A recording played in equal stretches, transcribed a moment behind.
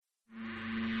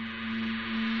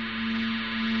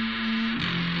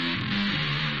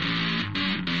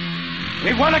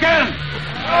We won again!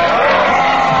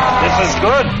 This is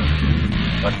good.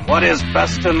 But what is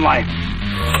best in life?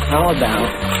 How about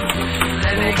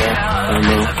thermonuclear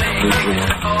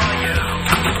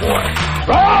war?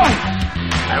 Wrong!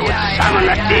 I would summon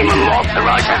a demon more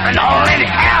ferocious than all in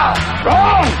hell!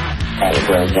 Wrong! That was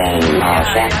all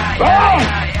set. Wrong!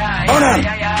 Conan!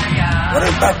 What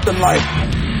is best in life?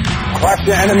 Crush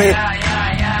your enemy,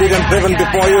 see them driven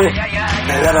before you,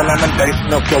 and hear the lamentation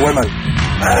of your women.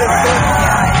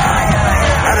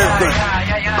 That is good.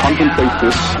 Contemplate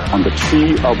this on the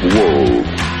tree of woe.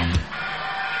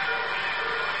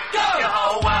 Your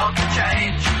whole world could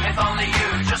change if only you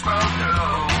just broke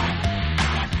through.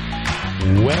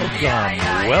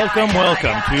 Welcome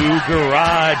to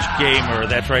Garage Gamer.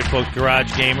 That's right, folks,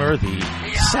 Garage Gamer, the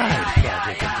side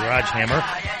project of Garage Hammer.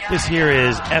 This here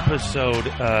is episode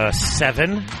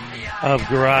 7 of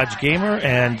Garage Gamer,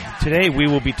 and today we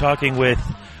will be talking with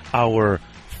our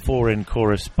foreign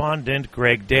correspondent,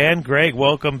 Greg Dan. Greg,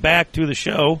 welcome back to the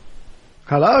show.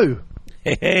 Hello.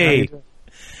 Hey.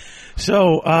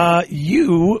 So,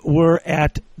 you were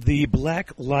at the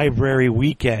Black Library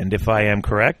weekend, if I am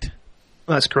correct?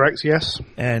 That's correct, yes.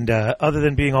 And other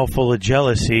than being all full of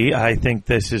jealousy, I think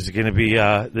this is going to be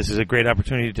this is a great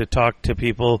opportunity to talk to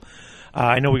people.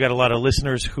 I know we got a lot of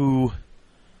listeners who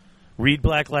read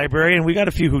Black Library, and we got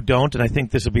a few who don't, and I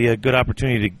think this will be a good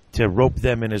opportunity to rope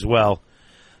them in as well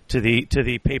to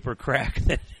the paper crack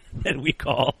that we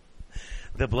call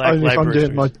the Black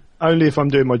Library. Only if I'm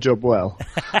doing my job well.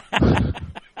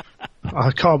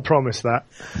 I can't promise that.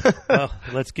 Well,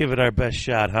 let's give it our best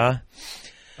shot, huh?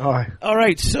 All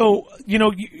right, so,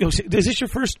 is this your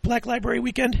first Black Library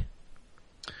weekend?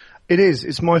 It is.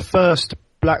 It's my first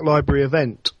Black Library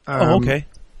event. Okay.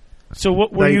 So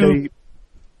what were you...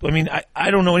 I mean,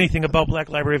 I don't know anything about Black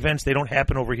Library events. They don't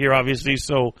happen over here, obviously.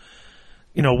 So,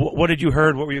 what did you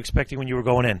heard? What were you expecting when you were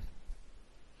going in?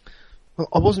 Well,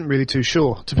 I wasn't really too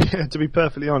sure, to be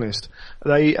perfectly honest.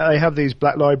 They have these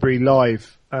Black Library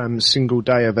live single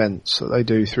day events that they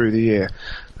do through the year,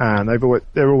 and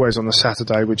they're always on a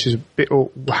Saturday, which is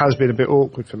has been a bit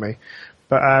awkward for me.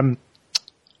 But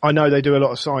I know they do a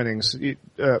lot of signings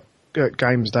at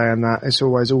Games Day, and that it's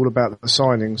always all about the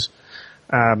signings.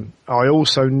 I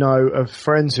also know of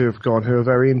friends who have gone who are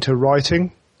very into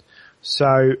writing,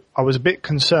 so I was a bit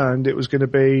concerned it was going to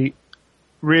be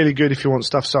really good if you want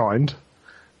stuff signed,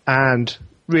 and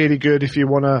really good if you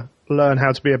want to learn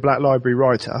how to be a Black Library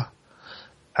writer.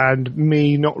 And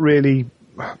I'm not really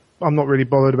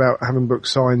bothered about having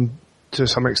books signed to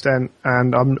some extent,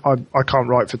 and I can't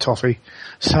write for toffee.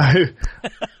 So I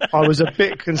was a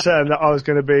bit concerned that I was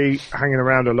going to be hanging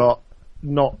around a lot,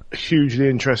 not hugely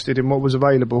interested in what was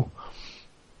available.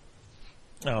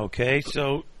 Okay,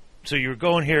 so you were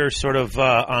going here sort of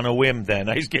on a whim then,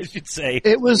 I guess you'd say.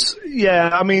 It was, yeah,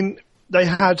 I mean, they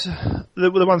had, the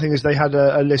one thing is they had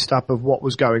a list up of what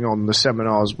was going on. The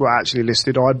seminars were actually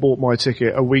listed. I bought my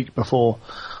ticket a week before.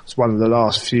 I was one of the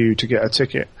last few to get a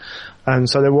ticket. And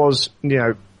so there was,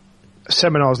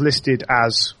 seminars listed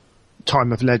as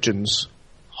Time of Legends,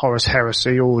 Horus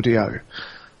Heresy, Audio.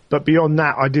 But beyond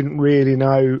that, I didn't really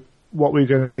know what we were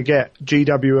going to get.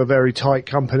 GW are a very tight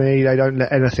company. They don't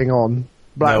let anything on.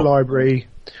 Black Library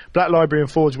and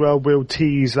Forge World will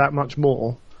tease that much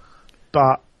more.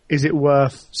 But is it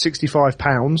worth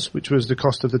 £65, which was the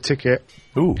cost of the ticket?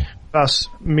 Ooh. Plus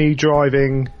me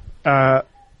driving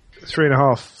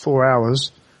 3.5-4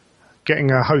 hours,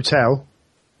 getting a hotel,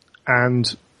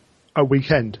 and a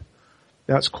weekend.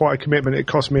 That's quite a commitment. It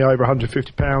cost me over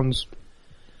 £150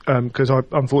 because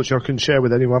unfortunately I couldn't share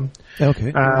with anyone.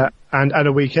 Okay. And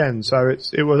a weekend. So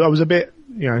I was a bit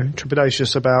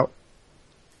trepidatious about,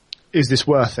 is this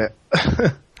worth it?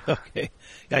 Okay.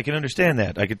 I can understand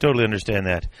that. I can totally understand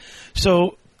that.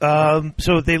 So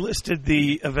they listed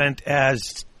the event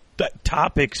as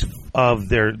topics of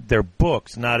their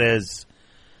books, not as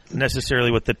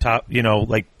necessarily what the top,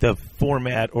 like the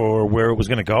format or where it was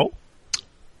going to go?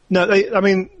 No,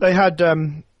 they had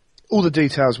all the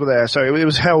details were there. So it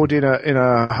was held in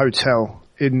a hotel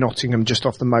in Nottingham, just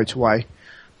off the motorway,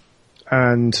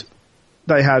 and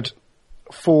they had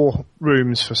 4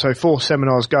 rooms for 4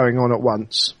 seminars going on at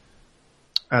once.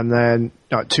 And then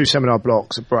 2 seminar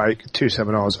blocks, a break, 2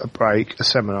 seminars, a break, a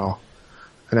seminar,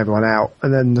 and everyone out.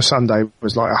 And then the Sunday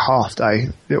was like a half day,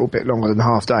 a little bit longer than a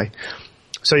half day.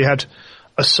 So you had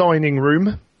a signing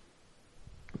room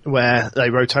where they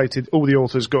rotated, all the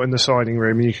authors got in the signing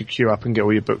room and you could queue up and get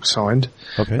all your books signed.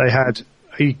 Okay. They had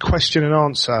a question and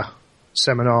answer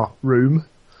seminar room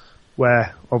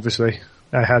where obviously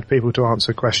they had people to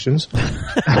answer questions.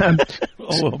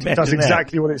 That's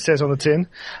exactly what it says on the tin.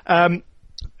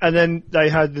 And then they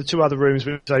had the two other rooms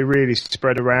which they really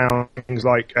spread around, things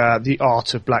like the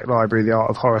art of Black Library, the art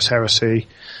of Horus Heresy.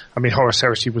 I mean, Horus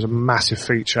Heresy was a massive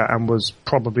feature and was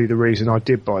probably the reason I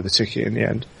did buy the ticket in the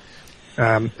end.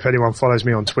 If anyone follows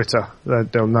me on Twitter,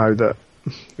 they'll know that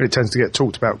it tends to get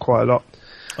talked about quite a lot.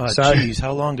 Geez,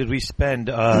 how long did we spend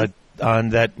on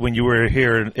that when you were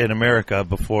here in America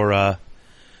before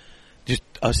just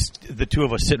us, the two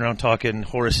of us sitting around talking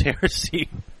Horus Heresy?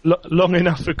 Long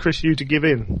enough for Chris Yu to give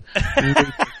in,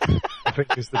 I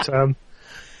think is the term.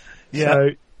 Yeah. So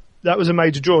that was a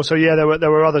major draw. So yeah, there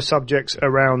were other subjects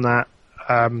around that,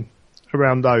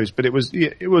 around those, but it was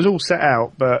all set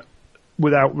out, but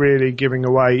without really giving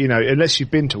away, unless you've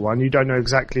been to one, you don't know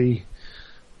exactly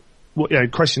what,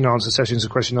 question and answer sessions are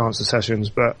question and answer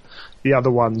sessions, but the other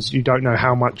ones, you don't know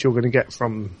how much you're going to get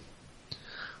from,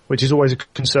 which is always a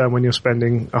concern when you're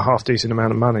spending a half decent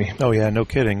amount of money. Oh yeah, no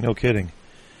kidding.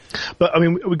 But I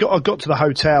mean, I got to the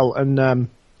hotel and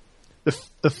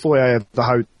the foyer of the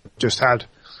hotel just had,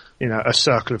 a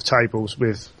circle of tables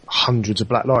with hundreds of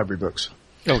Black Library books.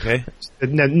 Okay.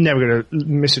 They're never going to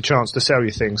miss a chance to sell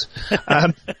you things.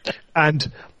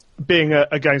 And being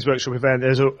a Games Workshop event,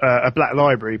 there's a Black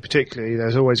Library particularly,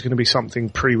 there's always going to be something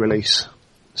pre-release.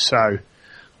 So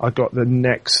I got the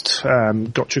next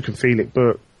Gotrek and Felix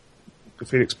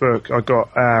book. I got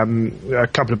a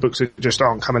couple of books that just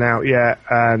aren't coming out yet,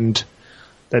 and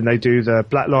then they do the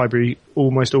Black Library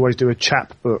almost always do a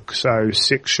chap book, so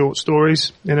 6 short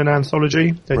stories in an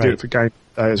anthology. They do it for Game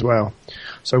Day as well.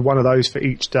 So one of those for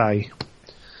each day.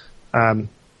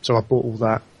 So I bought all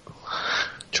that.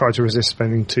 Tried to resist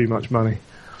spending too much money.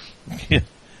 Yeah.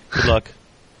 Good luck.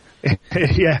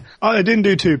 Yeah, I didn't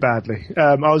do too badly.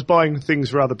 I was buying things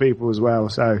for other people as well,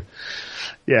 so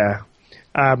yeah.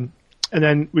 And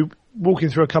then we walking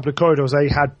through a couple of corridors, they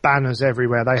had banners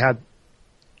everywhere. They had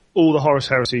all the Horus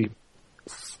Heresy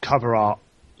cover art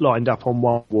lined up on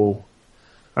one wall.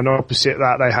 And opposite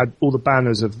that, they had all the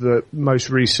banners of the most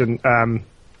recent, cover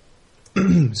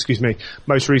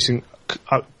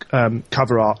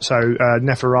art. So,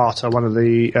 Neferata, one of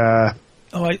the,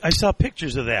 I saw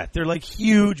pictures of that. They're like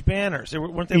huge banners.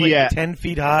 Weren't they like 10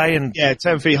 feet high? And yeah,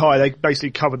 10 feet high. They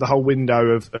basically covered the whole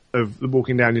window of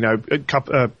walking down,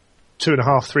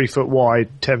 2.5, 3 foot wide,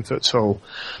 10 foot tall.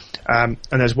 And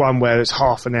there's one where it's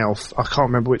half an elf. I can't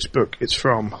remember which book it's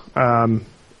from.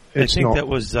 I think that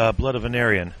was Blood of an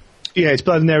Aryan. Yeah, it's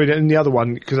Blood of an Aryan, and the other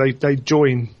one, because they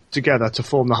join together to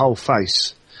form the whole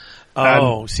face.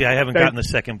 See, I haven't gotten the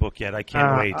second book yet. I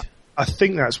can't wait. I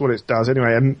think that's what it does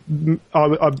anyway. And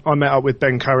I met up with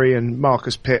Ben Curry and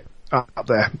Marcus Pitt up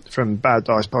there from Bad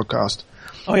Dice podcast.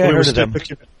 Oh yeah, I heard of them.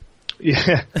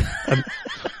 Yeah.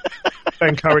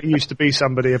 Ben Curry used to be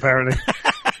somebody, apparently.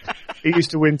 He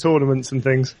used to win tournaments and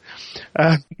things.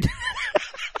 I'm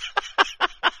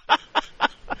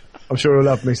sure he'll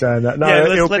love me saying that. No,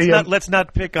 yeah, let's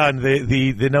not pick on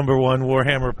the number one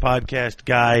Warhammer podcast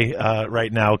guy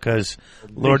right now, because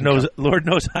Lord knows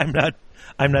I'm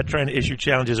not trying to issue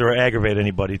challenges or aggravate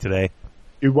anybody today.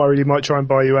 You worried he might try and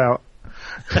buy you out?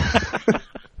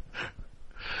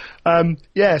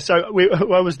 Yeah, so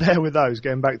I was there with those.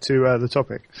 Getting back to the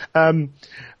topic, and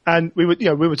we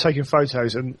were taking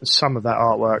photos, and some of that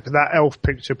artwork, that elf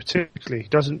picture particularly,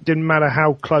 didn't matter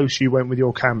how close you went with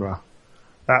your camera,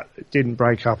 that didn't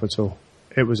break up at all.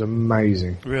 It was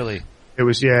amazing. Really, it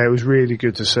was really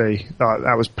good to see.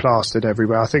 That was plastered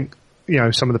everywhere. I think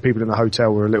some of the people in the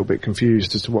hotel were a little bit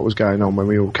confused as to what was going on when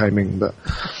we all came in, but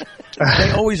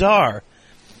they always are.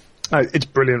 It's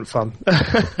brilliant fun.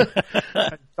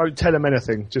 Don't tell them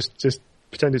anything. Just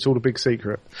pretend it's all a big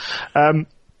secret.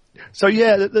 So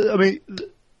yeah, the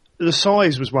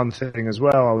size was one thing as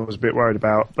well I was a bit worried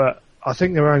about, but I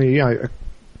think there were only,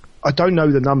 I don't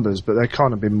know the numbers, but there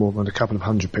can't have been more than a couple of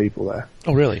hundred people there.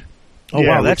 Oh really? Oh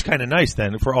yeah, wow, that's kind of nice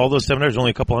then. For all those seminars,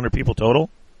 only a couple hundred people total?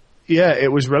 Yeah,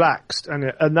 it was relaxed,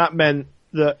 and that meant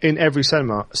that in every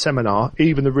seminar,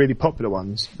 even the really popular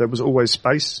ones, there was always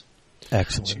space.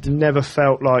 Excellent. You never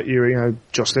felt like you were,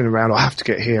 jostling around, I have to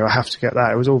get here, I have to get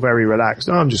that. It was all very relaxed.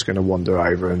 I'm just going to wander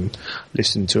over and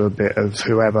listen to a bit of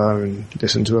whoever and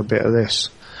listen to a bit of this.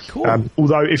 Cool.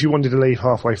 Although if you wanted to leave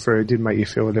halfway through, it did make you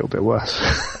feel a little bit worse.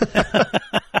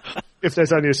 If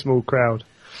there's only a small crowd.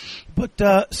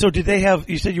 But, so did they have,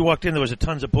 you said you walked in, there was a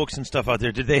tons of books and stuff out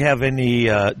there. Did they have any,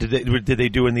 did they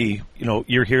do in the,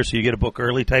 you're here so you get a book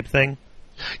early type thing?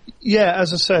 Yeah,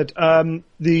 as I said,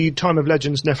 the Time of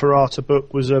Legends Neferata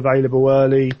book was available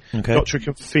early. Okay. Gotrek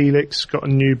and Felix got a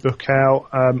new book out.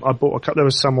 I bought a couple. There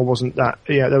was some or wasn't that.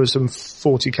 Yeah, there was some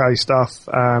 40k stuff.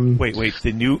 Wait,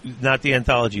 the new, not the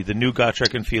anthology, the new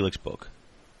Gotrek and Felix book.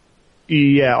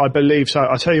 Yeah, I believe so.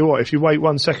 I tell you what, if you wait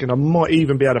 1 second, I might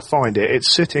even be able to find it. It's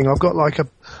sitting. I've got like a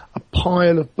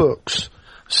pile of books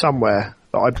somewhere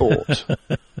that I bought,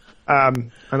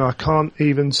 and I can't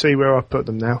even see where I put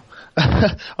them now.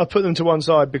 I put them to one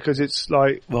side because it's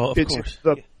like it's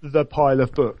the pile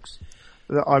of books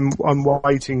that I'm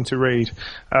waiting to read.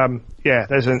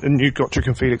 There's a new Gotrek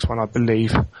and Felix one, I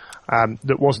believe,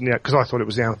 that wasn't yet because I thought it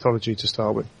was the anthology to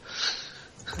start with.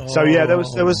 So yeah, there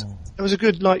was a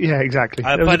good exactly.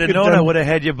 If I'd have known, I would have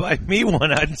had you buy me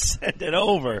one. I'd send it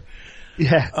over.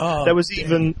 Yeah, there was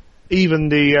even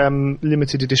the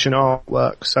limited edition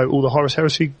artwork. So all the Horus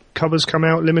Heresy covers come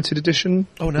out limited edition.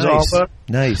 Oh, nice,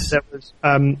 nice. There was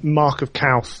Mark of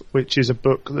Kauth, which is a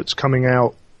book that's coming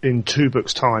out in 2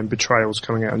 books' time. Betrayal's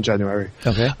coming out in January.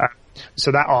 Okay.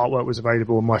 So that artwork was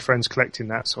available, and my friend's collecting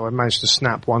that, so I managed to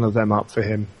snap one of them up for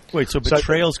him. Wait, so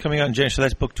Betrayal's coming out in January, so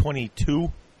that's book 22?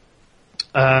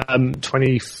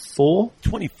 24.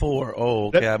 24, oh,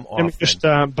 okay, I'm off. Let me just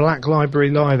Black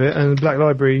Library Live it, and Black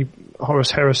Library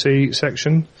Horus Heresy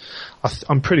section.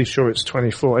 I'm pretty sure it's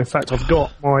 24. In fact, I've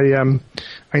got my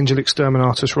Angel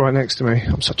Exterminatus right next to me.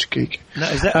 I'm such a geek.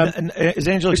 Now, is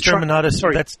Angel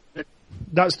Exterminatus...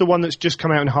 That's the one that's just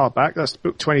come out in hardback. That's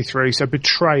book 23. So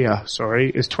Betrayer,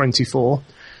 is 24.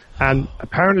 And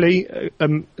apparently, a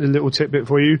little tidbit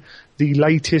for you: the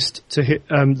latest to hit,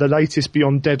 the latest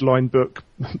Beyond Deadline book,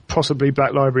 possibly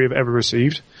Black Library have ever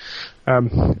received.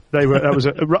 That was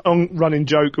a running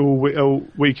joke all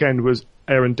weekend was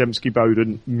Aaron Dembski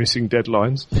Bowden missing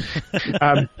deadlines.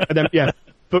 And then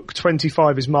book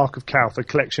 25 is Mark of Kauth, a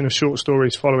collection of short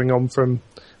stories following on from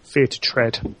Fear to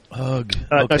Tread. Ugh.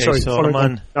 No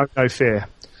Fear.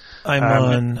 I'm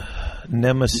on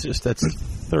Nemesis. That's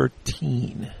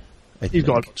 13. You've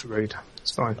got a lot to read.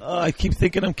 It's fine. I keep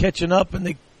thinking I'm catching up, and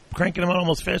they cranking them out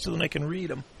almost faster than I can read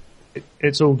them.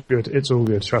 It's all good. It's all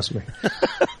good. Trust me.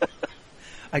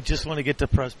 I just want to get to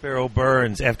Prospero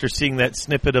Burns after seeing that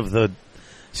snippet of the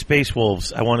Space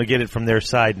Wolves. I want to get it from their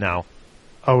side now.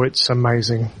 Oh, it's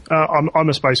amazing. I'm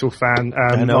a Space Wolf fan.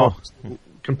 I know.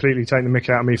 Completely taking the mick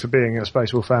out of me for being a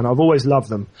Space Wolf fan. I've always loved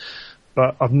them,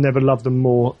 but I've never loved them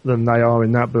more than they are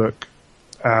in that book.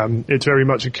 It's very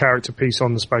much a character piece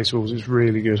on the Space Wolves. It's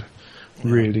really good.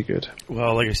 Really good.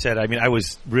 Well, like I said, I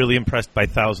was really impressed by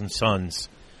Thousand Suns.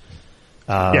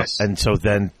 Yes. And so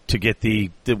then to get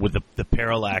with the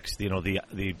parallax, the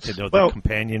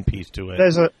companion piece to it.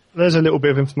 There's a little bit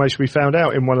of information we found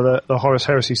out in one of the Horus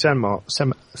Heresy seminars.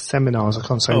 I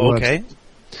can't say the words. Okay.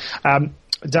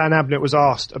 Dan Abnett was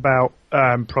asked about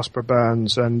Prosper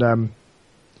Burns, and I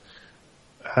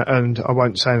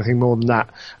won't say anything more than that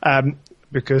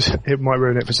because it might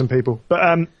ruin it for some people.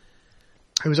 But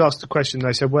he was asked the question.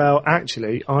 They said, "Well,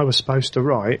 actually, I was supposed to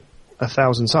write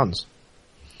 1,000 Suns,"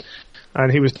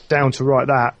 and he was down to write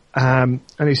that. And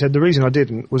he said the reason I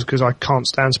didn't was because I can't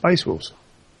stand Space Wolves,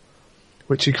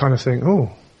 which you kind of think,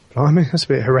 oh, blimey, that's a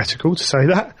bit heretical to say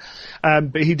that.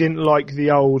 But he didn't like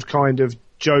the old kind of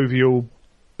jovial,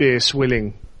 beer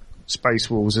swilling Space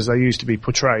Wolves as they used to be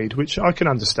portrayed, which I can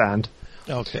understand.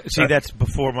 Okay, see, that's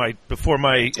before my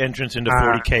entrance into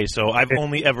 40K, so I've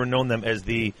only ever known them as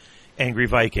the Angry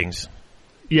Vikings.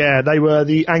 Yeah, they were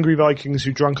the Angry Vikings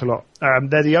who drunk a lot.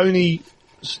 They're the only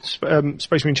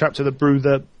Space Marine chapter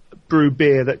that brew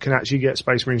beer that can actually get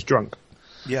Space Marines drunk.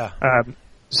 Yeah.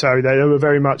 So they were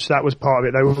very much, that was part of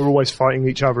it. They were always fighting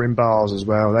each other in bars as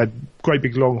well. They had great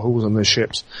big long hauls on their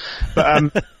ships.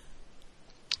 But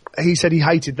he said he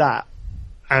hated that,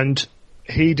 and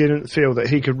he didn't feel that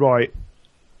he could write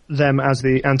them as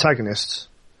the antagonists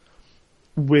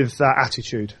with that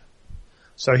attitude.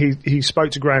 So he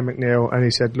spoke to Graham McNeil and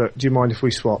he said, look, do you mind if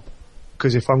we swap?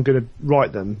 Because if I'm going to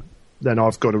write them, then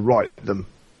I've got to write them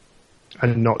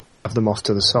and not have them off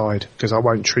to the side because I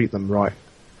won't treat them right.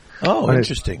 Oh, and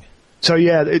interesting. So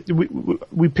yeah,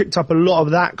 we picked up a lot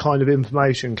of that kind of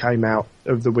information came out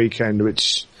of the weekend,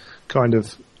 which kind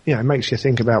of makes you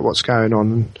think about what's going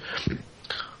on.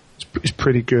 It's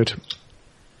pretty good.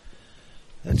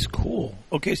 That's cool.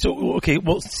 Okay,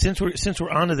 well, since we're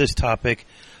onto this topic,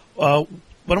 why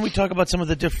don't we talk about some of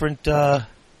the different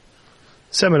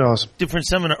seminars?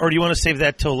 Or do you want to save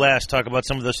that till last? Talk about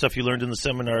some of the stuff you learned in the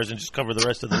seminars and just cover the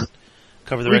rest of the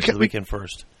weekend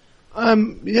first.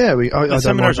 The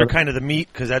seminars are kind of the meat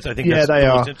because that's they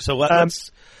are. So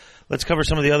let's cover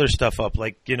some of the other stuff up,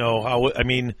 like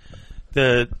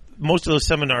most of those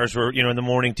seminars were in the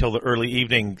morning till the early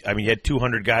evening. I mean, you had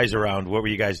 200 guys around. What were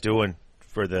you guys doing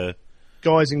for the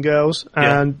guys and girls?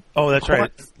 Yeah. And that's right.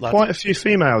 Quite a few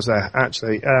females there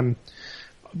actually.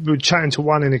 We were chatting to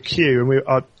one in a queue,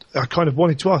 and I kind of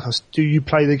wanted to ask her, do you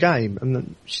play the game? And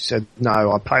then she said,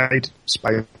 no, I played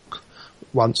Space.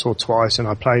 once or twice, and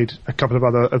I played a couple of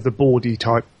other of the boardy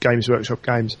type Games Workshop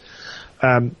games,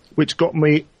 which got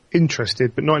me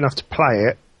interested, but not enough to play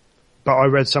it. But I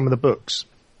read some of the books,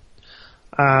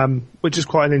 which is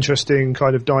quite an interesting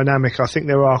kind of dynamic. I think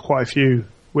there are quite a few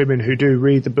women who do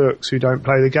read the books who don't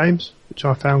play the games, which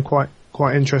I found quite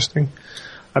interesting.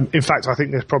 In fact, I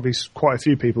think there's probably quite a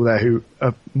few people there who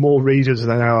are more readers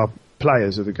than are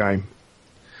players of the game.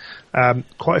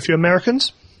 Quite a few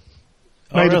Americans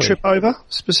made a trip over,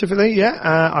 specifically,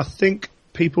 yeah. I think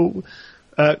people,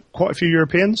 quite a few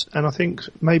Europeans, and I think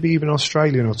maybe even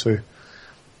Australian or two.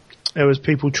 There was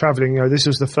people travelling, this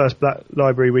was the first Black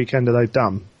Library weekender they've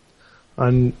done,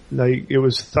 and it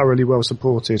was thoroughly well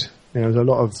supported. There's a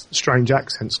lot of strange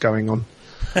accents going on.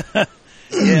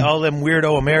 Yeah, all them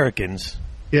weirdo Americans.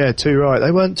 Yeah, too right.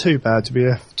 They weren't too bad, to be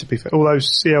fair. Although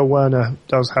C.L. Werner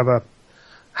does have a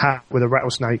hat with a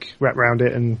rattlesnake wrapped around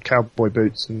it and cowboy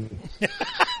boots and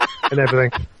and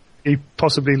everything. He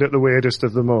possibly looked the weirdest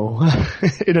of them all,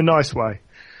 in a nice way.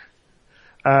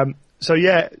 So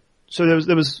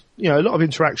there was a lot of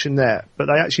interaction there, but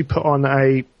they actually put on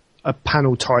a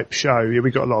panel type show. Yeah,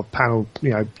 we got a lot of panel,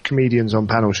 comedians on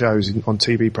panel shows on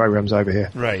TV programs over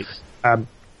here. Right.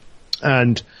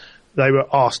 And they were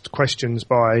asked questions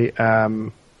by, I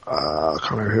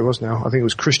can't remember who it was now. I think it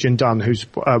was Christian Dunn, who's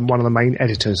one of the main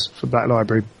editors for Black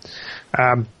Library.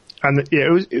 We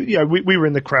were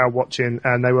in the crowd watching,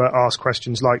 and they were asked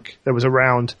questions like, there was a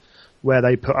round where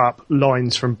they put up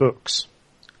lines from books,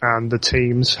 and the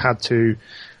teams had to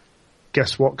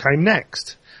guess what came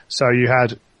next. So you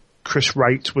had Chris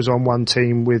Raitt was on one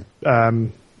team with,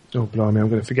 I'm going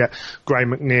to forget,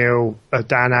 Graham McNeil,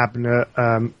 Dan Abnett,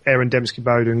 Aaron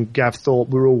Dembski-Bowden, Gav Thorpe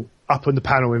were all up on the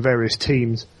panel in various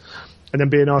teams and then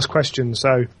being asked questions.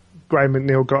 So Graham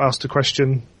McNeil got asked a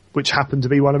question which happened to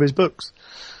be one of his books.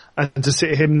 And to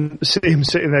see him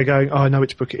sitting there going, I know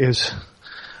which book it is,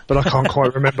 but I can't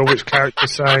quite remember which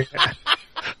character's saying it.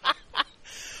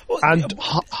 And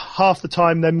half the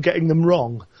time them getting them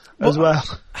wrong as well.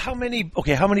 How many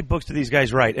books do these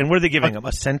guys write? And what are they giving them?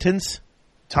 A sentence?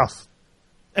 Tough.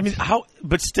 I mean,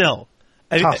 but still.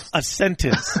 Tough. A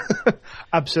sentence.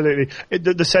 Absolutely.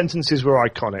 The sentences were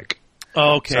iconic.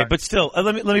 Okay, So- but still,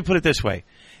 let me put it this way.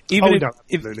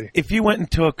 Absolutely. If you went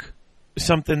and took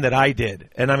something that I did,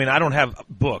 and I mean, I don't have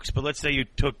books, but let's say you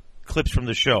took clips from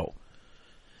the show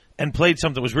and played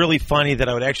something that was really funny that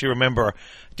I would actually remember.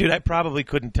 Dude, I probably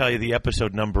couldn't tell you the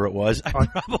episode number it was. I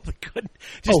probably couldn't,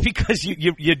 just because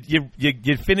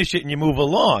you finish it and you move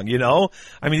along.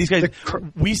 I mean, these guys,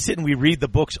 we sit and we read the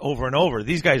books over and over.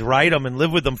 These guys write them and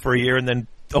live with them for a year, and then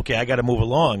I got to move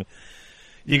along.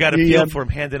 You got to feel for them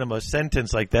handing them a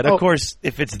sentence like that. Of course,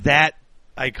 if it's that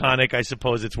iconic, I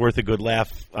suppose it's worth a good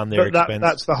laugh on their expense.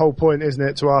 That's the whole point, isn't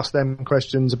it? To ask them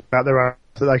questions about their own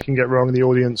that they can get wrong and the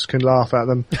audience can laugh at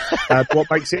them. What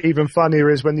makes it even funnier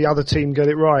is when the other team get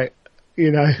it right.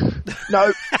 No,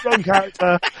 wrong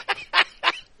character.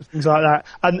 Things like that.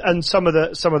 And some of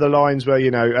the lines where,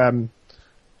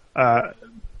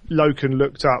 Loken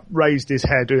looked up, raised his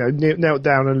head, knelt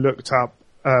down and looked up,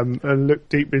 and looked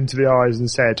deep into the eyes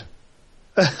and said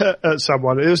at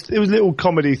someone. It was little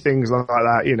comedy things like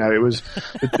that. It was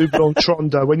the double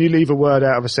entendre. When you leave a word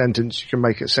out of a sentence, you can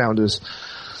make it sound as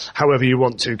however you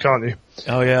want to, can't you?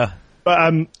 Oh yeah.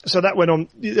 But so that went on.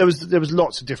 There was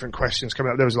lots of different questions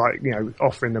coming up. There was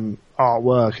offering them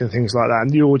artwork and things like that,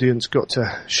 and the audience got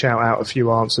to shout out a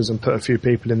few answers and put a few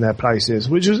people in their places,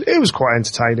 which was quite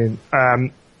entertaining.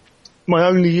 My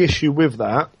only issue with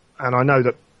that, and I know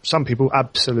that some people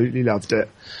absolutely loved it,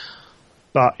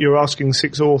 but you're asking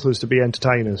 6 authors to be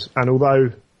entertainers, and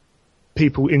although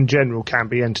people in general can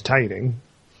be entertaining,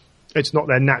 it's not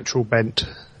their natural bent.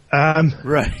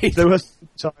 Right. There was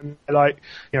time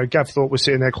Gav Thorpe was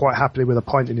sitting there quite happily with a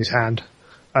pint in his hand,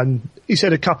 and he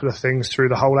said a couple of things through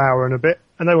the whole hour and a bit,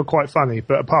 and they were quite funny,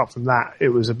 but apart from that, it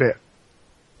was a bit,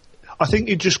 I think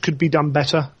it just could be done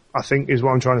better, I think is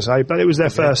what I'm trying to say, but it was their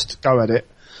first go at it,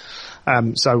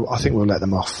 so I think we'll let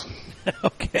them off.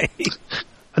 Okay.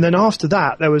 And then after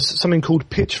that, there was something called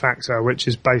Pitch Factor, which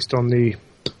is based on the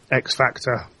X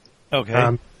Factor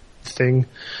thing.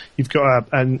 You've got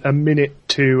a minute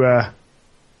to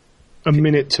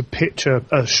pitch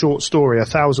a short story,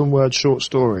 1,000-word short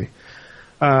story.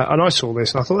 And I saw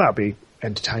this and I thought that'd be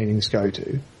entertaining to go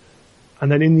to.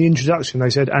 And then in the introduction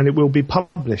they said, and it will be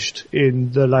published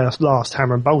in the last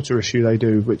Hammer and Bolter issue they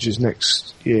do, which is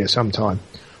next year sometime.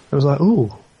 I was like,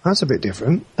 ooh, that's a bit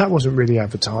different. That wasn't really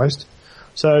advertised.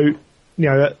 So,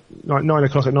 at 9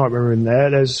 o'clock at night when we're in there,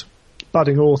 there's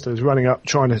budding authors running up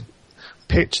trying to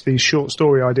pitch these short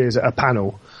story ideas at a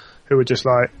panel who were just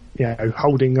like,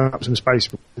 holding up some space.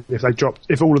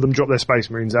 If all of them dropped their Space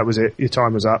Marines, that was it. Your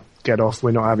time was up. Get off.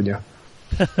 We're not having you.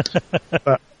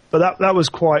 but that was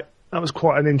quite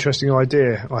an interesting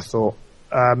idea, I thought.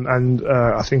 And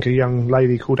I think a young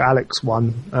lady called Alex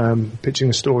won, pitching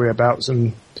a story about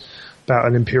an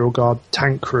Imperial Guard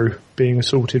tank crew being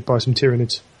assaulted by some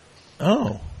Tyranids.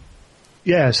 Oh.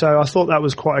 Yeah, so I thought that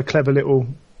was quite a clever little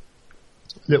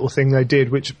thing they did,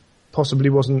 which possibly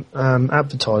wasn't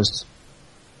advertised.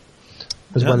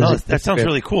 That sounds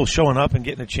really cool, showing up and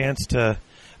getting a chance to...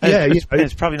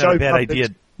 It's probably not a bad idea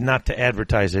not to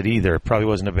advertise it either. It probably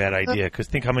wasn't a bad idea, because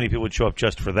think how many people would show up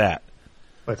just for that.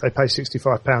 If they pay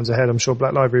 £65 a head, I'm sure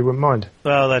Black Library wouldn't mind.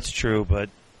 Well, that's true, but...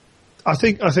 I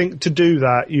think to do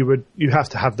that, you have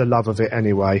to have the love of it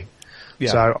anyway.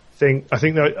 Yeah. So I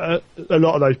think that, a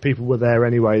lot of those people were there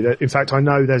anyway. In fact, I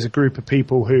know there's a group of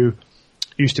people who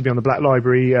used to be on the Black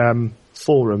Library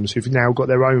forums who've now got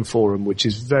their own forum, which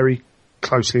is very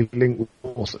closely linked with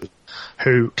authors,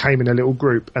 who came in a little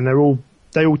group, and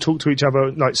they all talk to each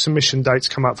other. Like submission dates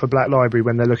come up for Black Library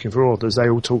when they're looking for authors. They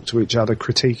all talk to each other,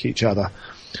 critique each other.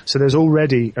 So there's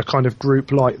already a kind of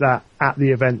group like that at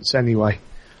the events anyway,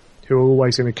 who are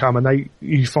always going to come, and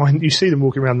you see them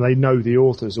walking around and they know the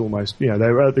authors almost.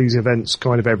 They're at these events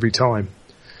kind of every time.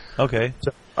 Okay.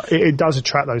 So it does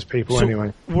attract those people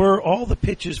anyway. Were all the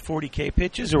pitches 40K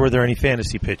pitches, or were there any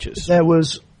fantasy pitches? There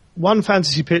was one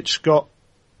fantasy pitch got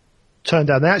turned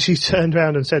down. They actually turned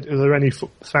around and said, are there any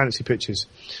fantasy pitches?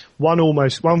 One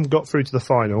got through to the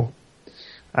final,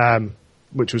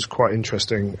 which was quite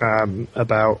interesting,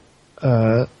 about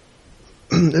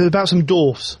some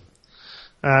dwarfs.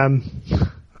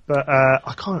 But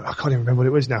I can't even remember what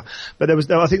it was now. But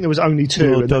I think there was only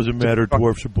two. Well, it doesn't matter.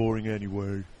 Dwarfs are boring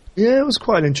anyway. Yeah, it was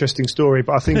quite an interesting story,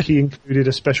 but I think he included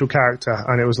a special character,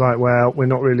 and it was like, well, we're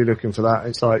not really looking for that.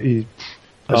 It's like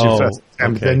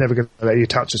they're never going to let you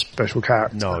touch a special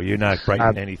character. No, you're not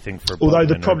writing anything for. Although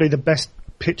probably the best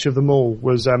pitch of them all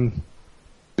was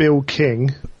Bill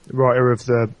King, writer of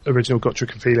the original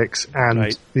Gotrek and Felix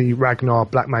and the Ragnar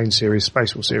Blackmane series,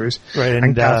 Space War series,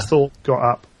 and Gav Thorpe got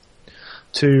up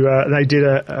to. They did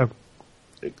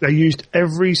they used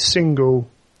every single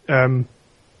kind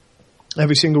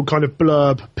of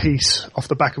blurb piece off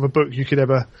the back of a book you could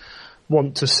ever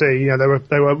want to see.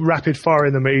 They were rapid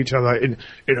firing them at each other. In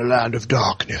a land of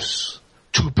darkness,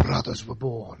 two brothers were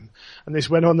born, and this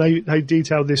went on. They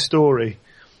detailed this story,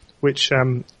 which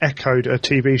echoed a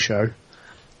TV show,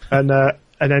 and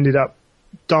ended up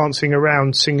dancing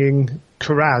around singing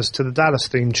Karaz to the Dallas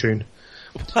theme tune,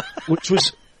 which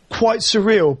was quite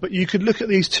surreal. But you could look at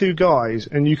these two guys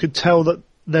and you could tell that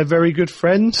they're very good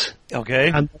friends.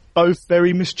 Okay. And both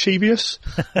very mischievous.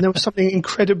 And there was something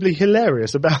incredibly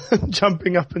hilarious about them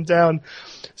jumping up and down,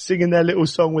 singing their little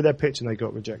song with their pitch, and they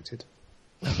got rejected.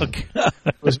 Okay.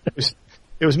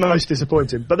 It was most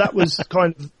disappointing. But that was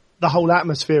kind of the whole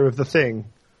atmosphere of the thing.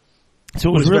 So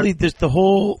it was really just the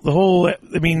whole.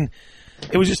 I mean,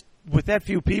 it was just with that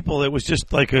few people. It was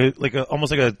just like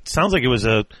almost like a. Sounds like it was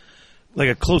a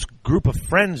close group of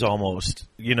friends almost.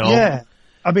 Yeah.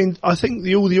 I mean, I think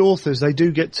all the authors they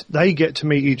get to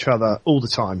meet each other all the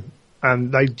time,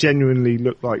 and they genuinely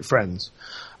look like friends.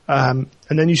 And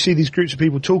then you see these groups of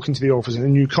people talking to the authors,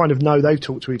 and you kind of know they've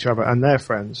talked to each other and they're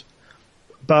friends.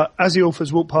 But as the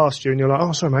authors walk past you, and you're like,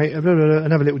 "Oh, sorry, mate," blah, blah, blah,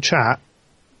 and have a little chat.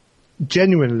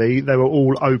 Genuinely, they were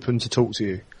all open to talk to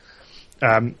you.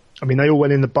 I mean, they all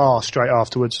went in the bar straight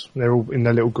afterwards. They're all in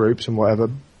their little groups and whatever.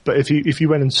 But if you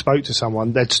went and spoke to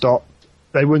someone, they'd stop.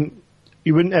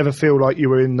 You wouldn't ever feel like you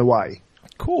were in the way.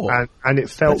 Cool. And it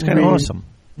felt really awesome.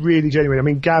 Really genuine. I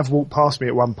mean, Gav walked past me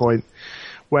at one point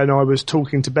when I was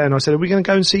talking to Ben. I said, "Are we going to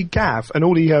go and see Gav?" And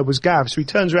all he heard was Gav. So he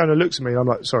turns around and looks at me, and I'm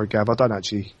like, "Sorry, Gav, I don't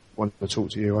actually want to talk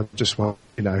to you. I just want,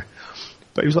 But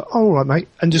he was like, "Oh, all right, mate,"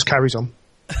 and just carries on.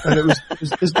 And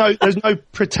there's no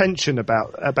pretension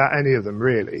about any of them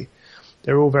really.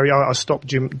 They're all very. I stopped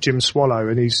Jim Swallow,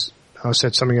 and I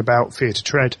said something about Fear to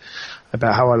Tread,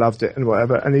 about how I loved it and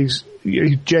whatever, and he's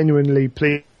genuinely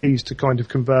pleased to kind of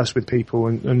converse with people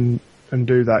and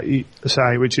do that,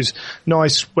 which is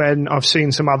nice when I've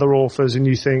seen some other authors and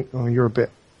you think, oh, you're a bit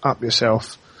up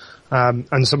yourself.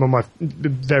 And some of my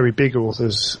very big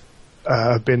authors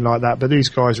have been like that, but these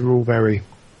guys are all very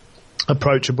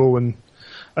approachable and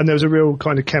there was a real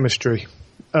kind of chemistry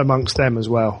amongst them as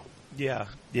well. Yeah.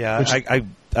 I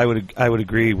would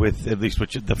agree with at least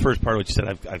the first part of what you said.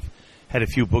 I've had a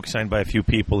few books signed by a few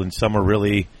people, and some are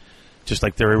really just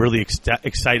like they're really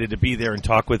excited to be there and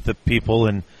talk with the people,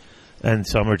 and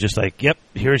some are just like, "Yep,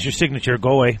 here's your signature,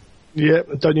 go away." Yeah,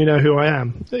 don't you know who I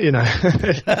am? You know,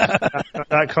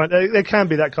 that kind. There can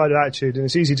be that kind of attitude, and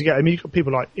it's easy to get. I mean, you've got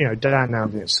people like Dan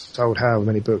Abnett sold how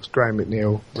many books? Graham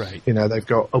McNeil, right? You know, they've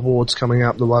got awards coming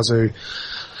up the wazoo,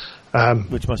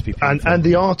 which must be painful. and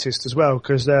the artist as well,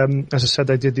 because as I said,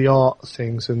 they did the art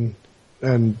things, and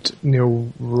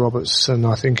Neil Robertson,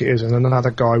 I think it is, and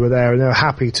another guy were there, and they're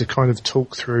happy to kind of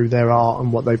talk through their art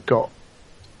and what they've got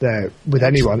there with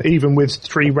anyone, even with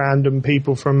three random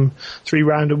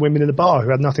women in the bar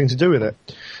who had nothing to do with it.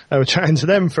 They were chatting to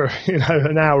them for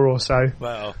an hour or so.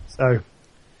 Wow. So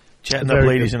chatting up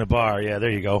ladies in a bar. Yeah, there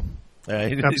you go.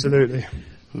 Absolutely.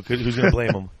 Who's going to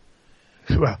blame them?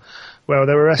 Well,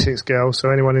 they were Essex girls, so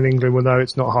anyone in England will know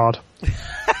it's not hard.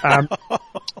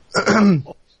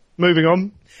 Moving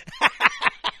on.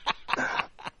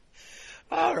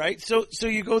 All right, so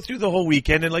you go through the whole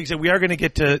weekend, and like I said, we are going to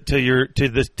get to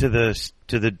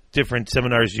the different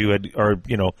seminars you had, or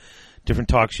different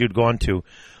talks you'd gone to,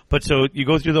 but so you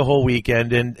go through the whole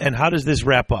weekend, and how does this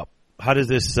wrap up? How does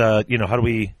this how do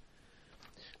we?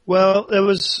 Well, it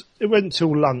went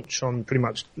till lunch on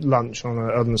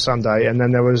the Sunday, and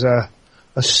then there was a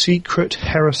secret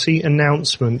heresy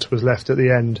announcement was left at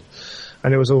the end,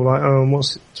 and it was all like,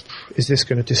 is this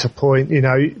going to disappoint?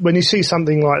 When you see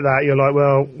something like that, you're like,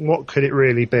 well, what could it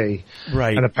really be?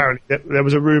 Right. And apparently there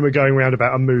was a rumour going around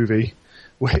about a movie,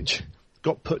 which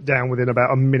got put down within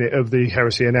about a minute of the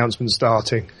heresy announcement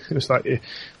starting. It was like,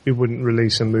 we wouldn't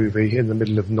release a movie in the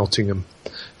middle of Nottingham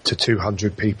to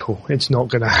 200 people. It's not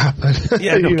going to happen.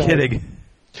 Yeah, no kidding.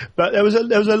 But there was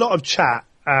a lot of chat,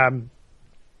 and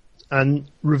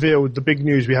revealed the big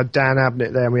news. We had Dan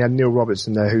Abnett there, and we had Neil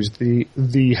Robertson there, who's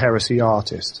the heresy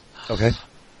artist. Okay.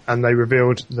 And they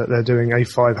revealed that they're doing a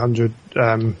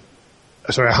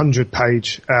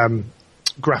 100-page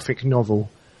graphic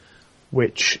novel,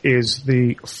 which is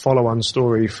the follow-on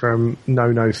story from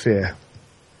Know No Fear.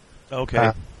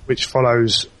 Okay. Which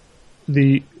follows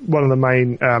one of the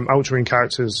main Ultramarine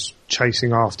characters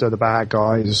chasing after the bad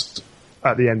guys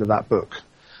at the end of that book.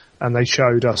 And they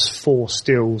showed us four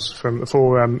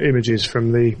images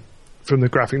from the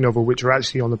graphic novel, which are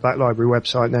actually on the Black Library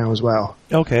website now as well.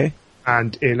 Okay.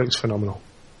 And it looks phenomenal.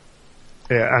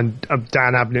 Yeah, and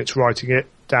Dan Abnett's writing it.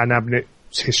 Dan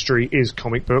Abnett's history is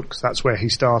comic books. That's where he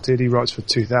started. He writes for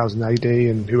 2000 AD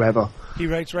and whoever. He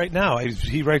writes right now.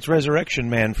 He writes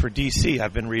Resurrection Man for DC.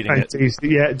 I've been reading it.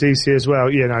 DC as well.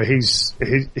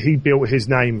 He built his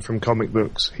name from comic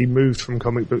books. He moved from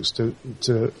comic books to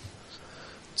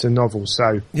novels.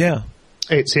 So yeah,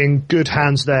 it's in good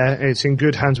hands there. It's in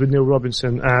good hands with Neil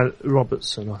Robertson, I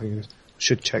think it is.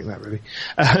 Should check that really.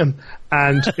 And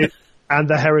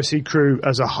the Heresy crew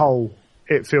as a whole,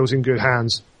 it feels in good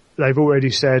hands. They've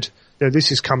already said that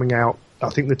this is coming out. I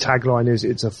think the tagline is,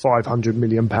 it's a £500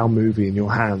 million movie in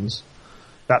your hands.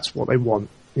 That's what they want.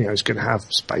 It's going to have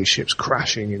spaceships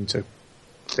crashing into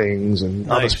things and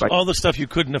nice. All the stuff you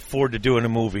couldn't afford to do in a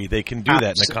movie, they can do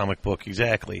that in a comic book.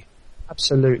 Exactly.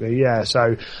 Absolutely, yeah.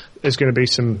 So there's going to be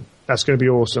that's going to be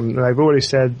awesome. They've already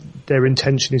said their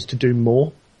intention is to do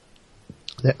more.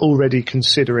 They're already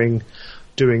considering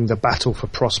doing the battle for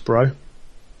Prospero,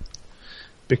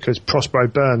 because Prospero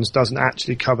Burns doesn't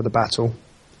actually cover the battle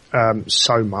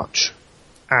so much,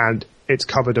 and it's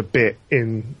covered a bit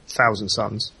in Thousand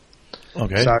Suns.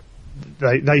 Okay. So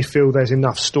they feel there's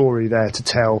enough story there to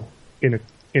tell in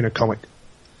a comic,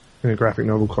 in a graphic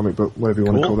novel, comic book, whatever you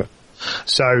want to call it.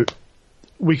 So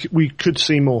we could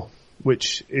see more,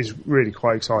 which is really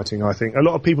quite exciting, I think. A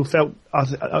lot of people felt,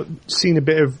 I've seen a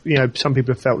bit of, some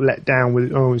people have felt let down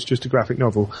with, it's just a graphic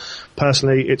novel.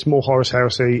 Personally, it's more Horus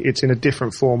Heresy. It's in a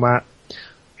different format.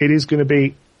 It is going to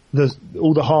be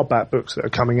all the hardback books that are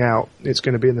coming out. It's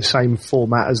going to be in the same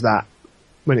format as that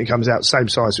when it comes out, same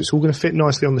size. So it's all going to fit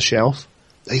nicely on the shelf.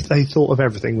 They thought of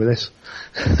everything with this.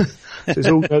 So it's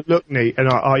all going to look neat, and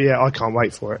I can't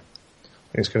wait for it.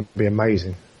 It's going to be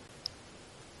amazing.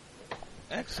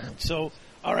 Excellent. So,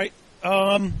 all right.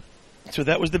 So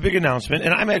that was the big announcement,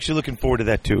 and I'm actually looking forward to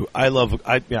that too. I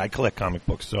collect comic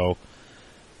books, so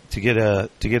to get a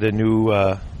new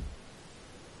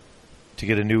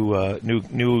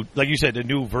like you said, a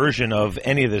new version of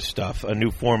any of this stuff, a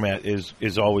new format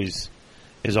is always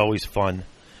fun.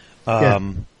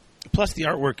 Plus, the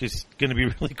artwork is going to be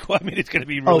really cool. I mean, it's going to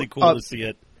be really cool to see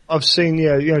it. I've seen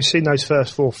seen those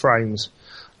first four frames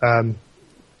that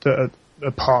are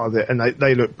a part of it, and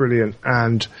they look brilliant.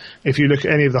 And if you look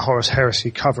at any of the Horus Heresy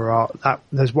cover art,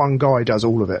 there's one guy does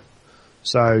all of it.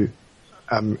 So,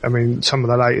 I mean, some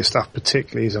of the latest stuff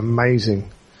particularly is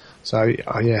amazing. So,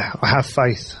 I have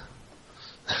faith.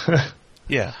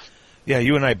 Yeah, Yeah,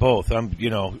 you and I both. I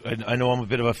know I'm a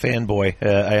bit of a fanboy.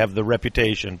 I have the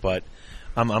reputation, but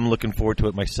I'm looking forward to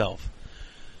it myself.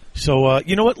 So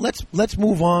you know what? Let's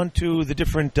move on to the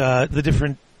different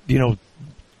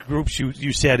groups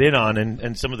you sat in on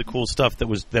and some of the cool stuff that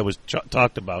was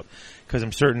talked about, because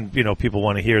I'm certain people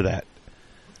want to hear that.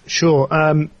 Sure.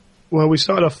 Well, we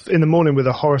started off in the morning with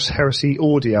a Horus Heresy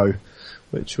audio,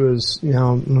 which was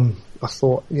I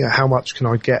thought, how much can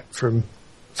I get from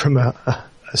a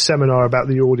seminar about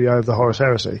the audio of the Horus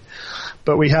Heresy?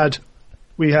 But we had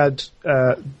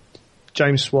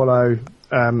James Swallow,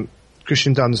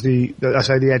 Christian Dunns, the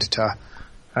editor,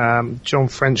 John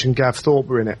French and Gav Thorpe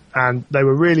were in it, and they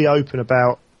were really open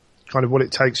about kind of what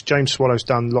it takes. James Swallow's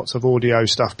done lots of audio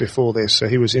stuff before this, so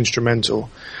he was instrumental.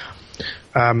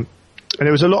 And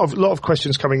there was a lot of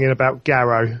questions coming in about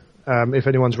Garrow. If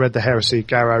anyone's read the Heresy,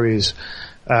 Garrow is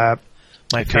my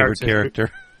favorite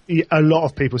character. A lot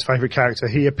of people's favourite character.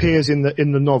 He appears in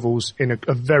the novels in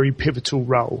a very pivotal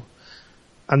role,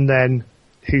 and then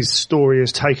his story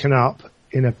is taken up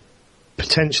in a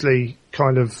potentially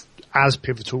kind of as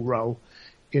pivotal role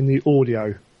in the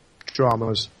audio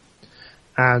dramas,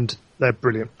 and they're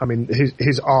brilliant. I mean,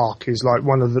 his arc is like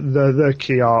one of the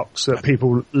key arcs that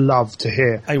people love to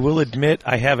hear. I will admit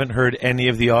I haven't heard any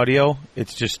of the audio.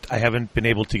 It's just I haven't been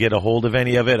able to get a hold of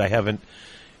any of it. I haven't,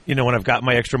 when I've got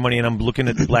my extra money and I'm looking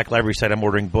at the Black Library site, I'm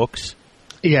ordering books.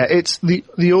 Yeah, it's the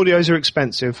audios are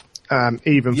expensive,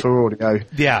 even for audio.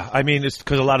 Yeah, I mean, it's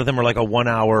because a lot of them are like a 1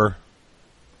 hour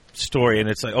story, and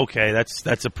it's like, okay,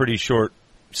 that's a pretty short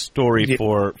story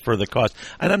for the cost.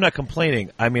 And I'm not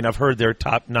complaining. I mean, I've heard their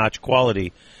top-notch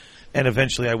quality, and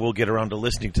eventually I will get around to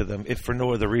listening to them, if for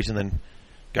no other reason than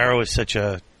Garrow is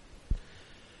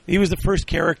he was the first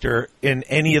character in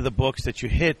any of the books that you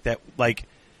hit that, like,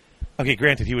 okay,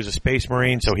 granted, he was a Space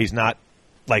Marine, so he's not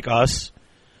like us,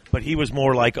 but he was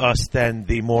more like us than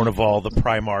the Mournival, the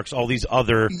Primarchs, all these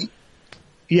other...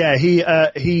 Yeah,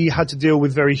 he had to deal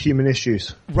with very human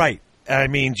issues. Right. I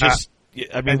mean, just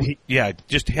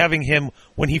having him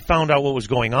when he found out what was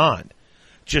going on,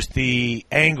 just the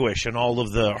anguish and all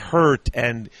of the hurt,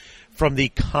 and from the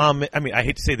common. I mean, I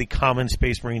hate to say the common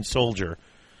Space Marine soldier,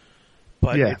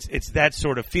 but it's that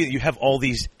sort of feel. You have all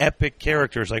these epic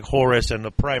characters like Horus and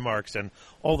the Primarchs and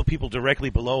all the people directly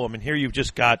below him, and here you've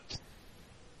just got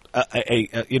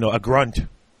a grunt,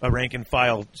 a rank and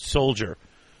file soldier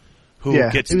who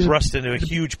gets thrust into a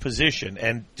huge position,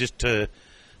 and just to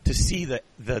see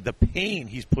the pain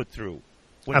he's put through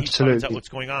when he finds out what's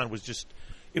going on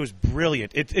it was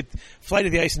brilliant. Flight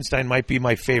of the Eisenstein might be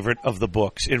my favorite of the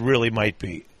books. It really might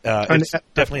be. It's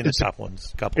definitely in the top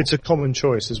ones. It's a common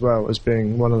choice as well as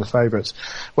being one of the favourites.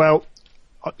 Well,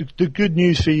 the good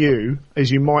news for you is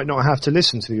you might not have to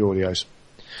listen to the audios.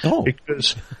 Oh.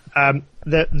 Because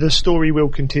the story will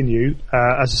continue.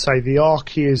 As I say, the arc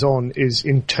he is on is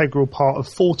integral part of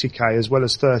 40k as well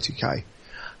as 30k.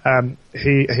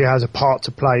 He has a part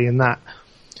to play in that.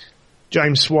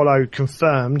 James Swallow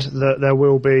confirmed that there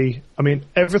will be... I mean,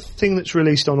 everything that's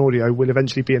released on audio will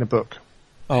eventually be in a book.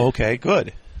 Oh, okay,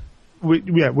 good.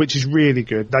 Which is really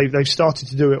good. They've started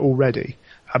to do it already.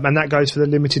 And that goes for the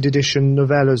limited edition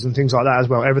novellas and things like that as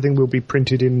well. Everything will be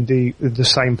printed in the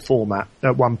same format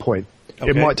at one point.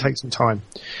 Okay. It might take some time.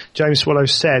 James Swallow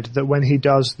said that when he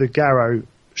does the Garrow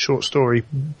short story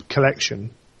collection,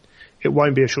 it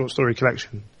won't be a short story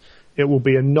collection. It will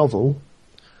be a novel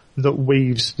that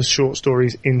weaves the short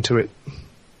stories into it.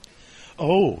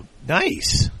 Oh,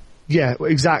 nice. Yeah,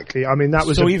 exactly. I mean, that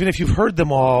was... So even if you've heard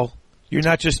them all, you're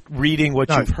not just reading what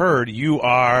you've heard, you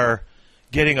are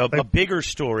getting a bigger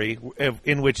story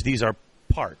in which these are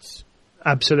parts.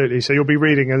 Absolutely. So you'll be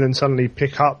reading and then suddenly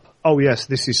pick up, oh yes,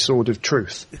 this is Sword of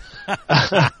Truth.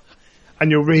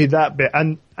 And you'll read that bit.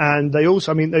 And they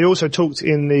also talked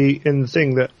in the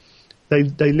thing that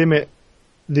they limit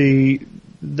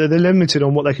they're limited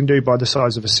on what they can do by the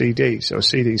size of a CD. So a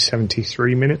CD is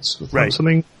 73 minutes or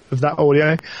something of that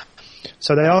audio.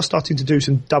 So they are starting to do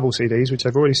some double CDs, which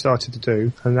they've already started to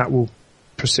do, and that will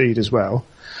proceed as well.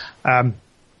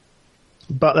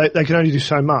 But they can only do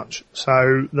so much.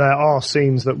 So there are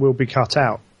scenes that will be cut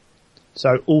out.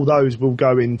 So all those will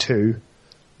go into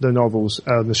the novels.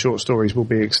 The short stories will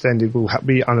be extended, will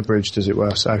be unabridged, as it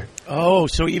were. So. Oh,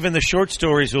 so even the short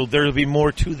stories, there'll be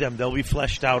more to them. They'll be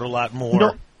fleshed out a lot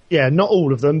more. Not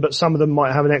all of them, but some of them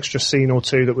might have an extra scene or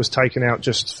two that was taken out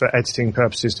just for editing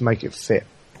purposes to make it fit.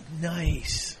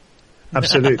 Nice.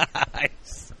 Absolutely.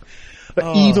 Nice.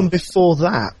 But even before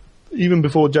that, even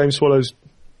before James Swallow's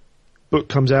book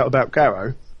comes out about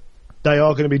Garrow, they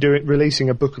are going to be releasing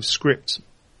a book of scripts.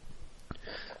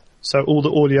 So all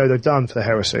the audio they've done for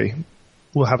Heresy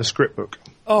will have a script book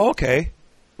Oh, okay.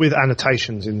 with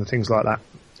annotations and things like that.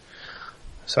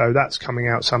 So that's coming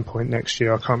out some point next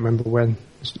year. I can't remember when.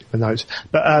 The notes,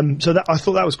 but so that I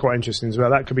thought that was quite interesting as well.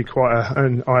 That could be quite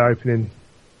an eye-opening.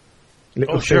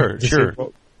 Little thing Sure. to see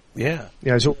what- Yeah.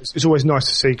 yeah, it's always nice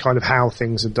to see kind of how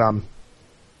things are done.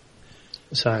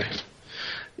 So,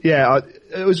 yeah,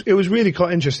 it was really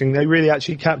quite interesting. They really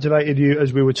actually captivated you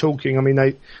as we were talking. I mean,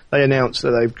 they announced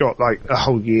that they've got like a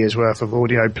whole year's worth of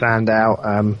audio planned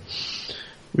out.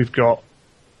 We've got,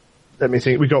 let me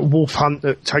think, we've got Wolf Hunt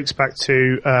that takes back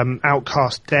to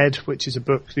Outcast Dead, which is a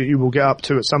book that you will get up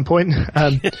to at some point.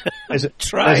 There's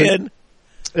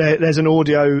an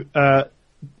audio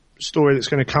story that's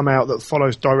going to come out that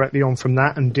follows directly on from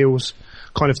that and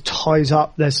kind of ties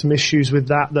up. There's some issues with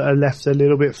that are left a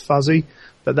little bit fuzzy,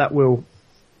 but that will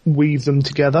weave them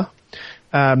together.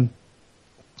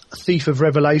 Thief of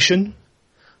Revelation,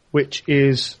 which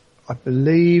is, I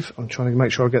believe, I'm trying to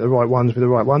make sure I get the right ones with the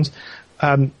right ones.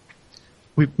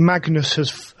 Magnus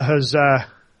has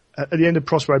at the end of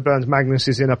Prospero Burns, Magnus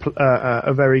is in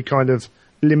a very kind of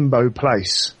limbo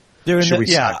place. They're in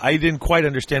say. I didn't quite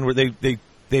understand where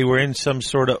they were in some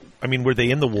sort of. I mean, were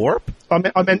they in the warp?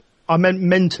 I meant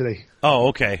mentally. Oh,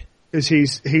 okay. Because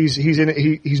he's in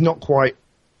it. He's not quite.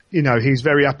 He's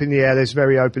very up in the air. There's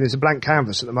very open. It's a blank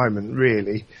canvas at the moment,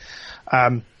 really.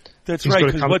 That's right.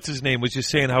 Because what's his name was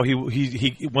just saying how he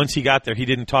once he got there, he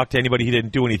didn't talk to anybody. He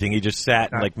didn't do anything. He just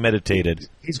sat and meditated.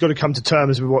 He's got to come to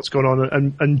terms with what's going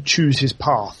on and choose his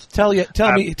path. Tell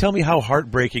me how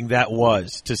heartbreaking that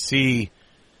was to see.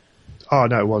 Oh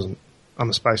no, it wasn't. I'm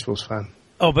a Space Force fan.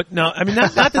 Oh, but no, I mean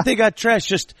not that they got trashed.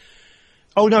 Just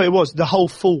oh no, it was the whole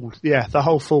fall. Yeah, the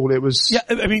whole fall. It was. Yeah,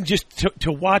 I mean just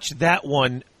to watch that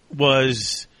one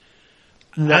was.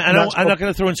 I'm not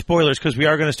going to throw in spoilers because we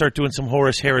are going to start doing some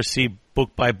Horus Heresy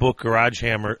book by book Garage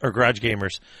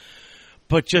Gamers.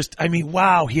 But just, I mean,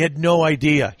 wow, he had no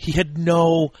idea.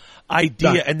 No.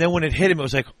 And then when it hit him, it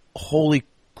was like, holy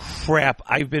crap,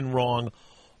 I've been wrong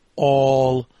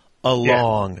all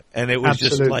along. Yeah. And it was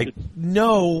just like,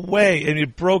 no way. And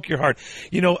it broke your heart.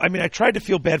 I mean, I tried to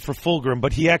feel bad for Fulgrim,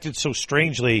 but he acted so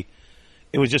strangely.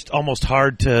 It was just almost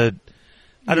hard to,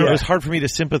 I don't know, it was hard for me to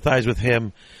sympathize with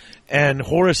him. And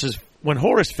when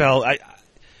Horus fell,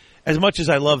 as much as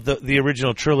I love the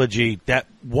original trilogy, that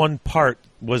one part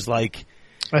was like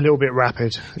a little bit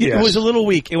rapid. It was a little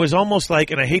weak. It was almost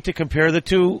like, and I hate to compare the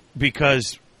two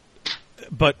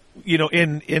but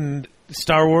in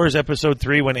Star Wars Episode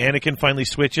 3, when Anakin finally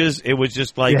switches, it was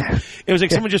just like it was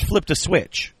like someone just flipped a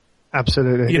switch.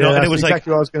 Absolutely. And it was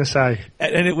exactly what I was going to say.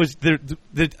 And it was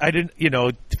I didn't,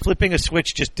 flipping a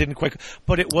switch just didn't quite,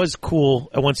 but it was cool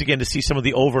once again to see some of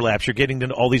the overlaps. You're getting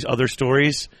into all these other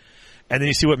stories, and then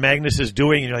you see what Magnus is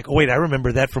doing, and you're like, oh wait, I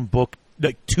remember that from book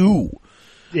 2.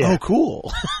 Yeah. Oh,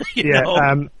 cool.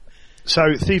 So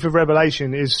Thief of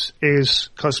Revelation is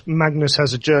because Magnus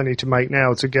has a journey to make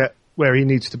now to get where he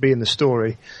needs to be in the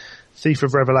story. Thief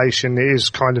of Revelation is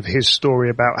kind of his story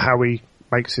about how he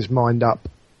makes his mind up,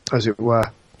 as it were.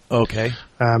 Okay.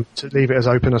 To leave it as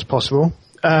open as possible.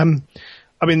 I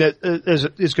mean, there's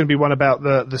going to be one about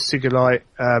the Sigillite,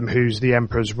 who's the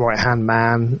Emperor's right-hand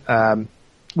man,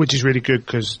 which is really good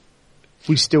because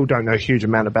we still don't know a huge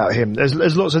amount about him. There's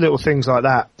lots of little things like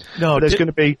that. No, there's going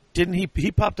to be. Didn't he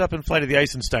popped up in Flight of the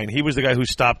Eisenstein? He was the guy who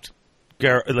stopped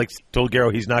Garrow, told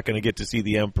Garrow he's not going to get to see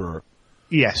the Emperor.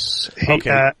 Yes. Okay.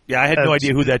 I had no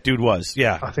idea who that dude was.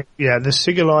 Yeah. I think, the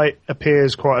Sigillite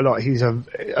appears quite a lot. He's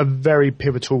a very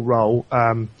pivotal role,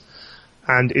 and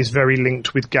is very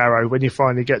linked with Garrow. When you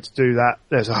finally get to do that,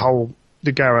 there's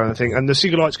the Garrow thing. And the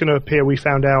Sigillite's going to appear, we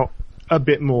found out a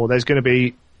bit more. There's going to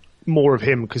be more of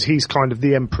him because he's kind of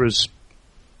the Emperor's,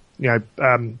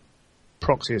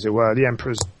 proxy, as it were. The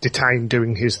Emperor's detained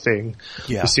doing his thing.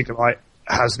 Yeah. The Sigillite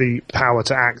has the power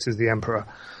to act as the Emperor.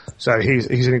 So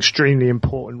he's an extremely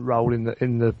important role in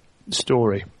the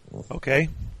story. Okay.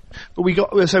 But we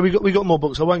got more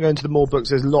books. I won't go into the more books.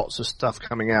 There's lots of stuff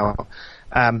coming out.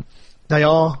 They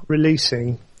are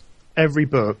releasing every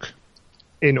book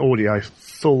in audio,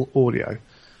 full audio,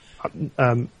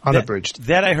 unabridged.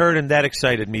 That I heard, and that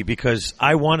excited me because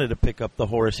I wanted to pick up the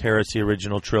Horus Heresy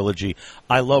original trilogy.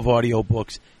 I love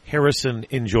audiobooks. Harrison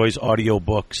enjoys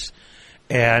audiobooks,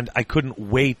 and I couldn't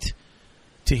wait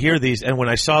to hear these. And when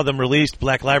I saw them released,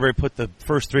 Black Library put the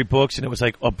first 3 books, and it was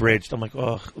like abridged. I'm like,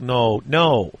 oh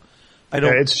no, I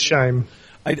don't. Yeah, it's a shame.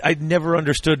 I never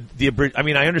understood the abridged. I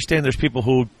mean, I understand there's people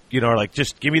who are like,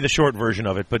 just give me the short version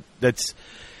of it, but that's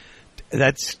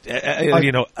I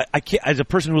can't, as a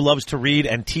person who loves to read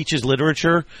and teaches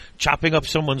literature, chopping up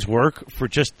someone's work for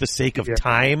just the sake of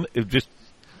time, it just.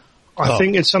 I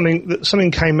think it's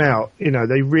something came out,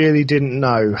 they really didn't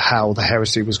know how the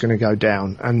heresy was going to go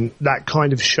down, and that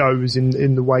kind of shows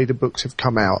in the way the books have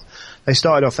come out. They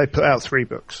started off, they put out 3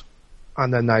 books,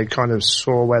 and then they kind of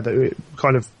saw whether it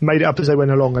kind of made it up as they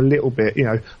went along a little bit,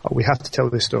 we have to tell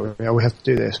this story, we have to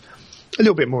do this. A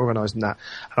little bit more organised than that.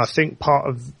 And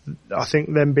I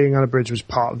think them being unabridged was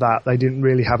part of that. They didn't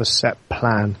really have a set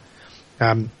plan.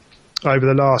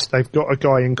 They've got a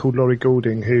guy in called Laurie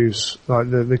Goulding who's like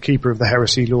the keeper of the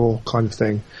heresy law kind of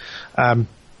thing.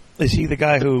 Is he the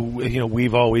guy who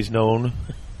we've always known?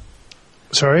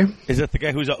 Sorry, is that the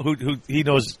guy who he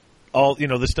knows all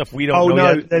the stuff we don't know?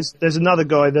 Oh no, yet? there's another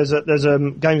guy. There's a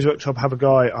Games Workshop have a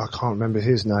guy, I can't remember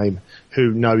his name,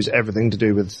 who knows everything to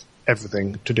do with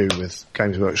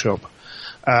Games Workshop.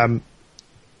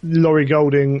 Laurie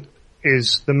Goulding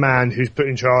is the man who's put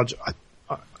in charge.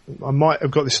 I might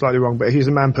have got this slightly wrong, but he's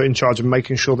the man put in charge of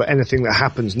making sure that anything that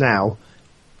happens now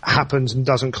happens and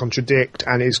doesn't contradict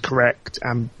and is correct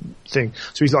and thing.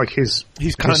 So he's like he's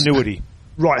continuity.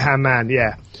 Right hand man,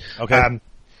 yeah. Okay. What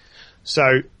was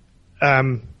I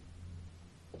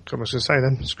going to say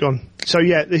then? It's gone. So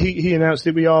yeah, he announced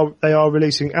that they are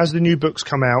releasing, as the new books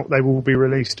come out, they will be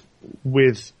released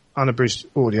with unabridged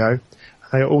audio.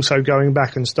 They are also going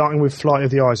back and starting with Flight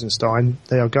of the Eisenstein,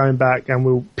 they are going back and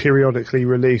will periodically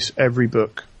release every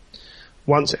book.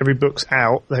 Once every book's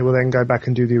out, they will then go back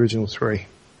and do the original 3.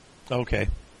 Okay.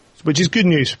 Which is good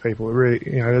news for people. It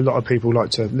really, a lot of people like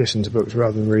to listen to books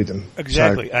rather than read them.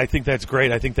 Exactly. So, I think that's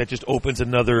great. I think that just opens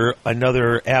another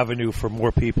avenue for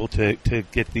more people to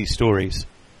get these stories.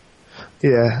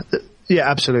 Yeah. Yeah,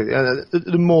 absolutely.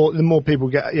 The more people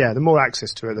get, the more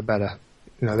access to it, the better.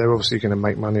 They're obviously going to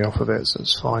make money off of it, so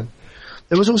it's fine.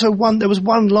 There was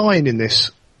one line in this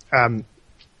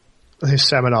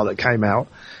seminar that came out,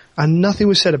 and nothing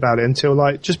was said about it until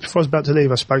just before I was about to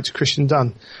leave. I spoke to Christian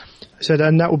Dunn. I said,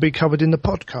 and that will be covered in the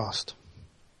podcast.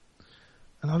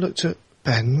 And I looked at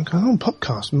Ben, going,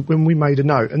 podcast, when we made a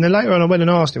note. And then later on I went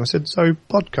and asked him, I said, so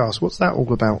podcast, what's that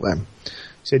all about then? He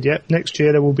said, next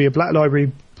year there will be a Black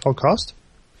Library podcast.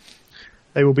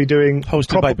 They will be doing...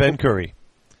 Hosted by Ben Curry.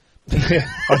 Yeah,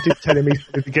 I did tell him he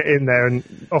had to get in there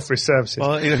and offer his services.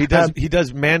 Well, he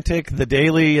does Mantic, the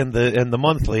daily, and the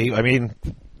monthly. I mean,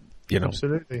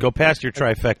 absolutely. Go past your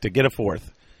trifecta, get a 4th.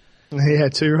 Yeah,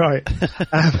 too right.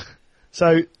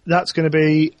 So that's going to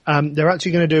be. They're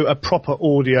actually going to do a proper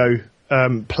audio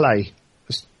play,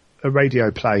 a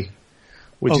radio play,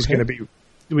 which is going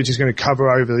to cover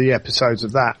over the episodes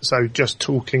of that. So just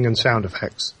talking and sound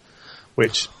effects,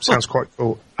 which sounds quite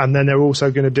cool. And then they're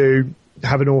also going to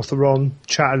have an author on,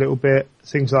 chat a little bit,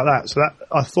 things like that. So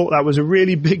I thought that was a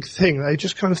really big thing. They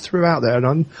just kind of threw out there, and I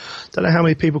don't know how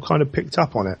many people kind of picked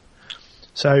up on it.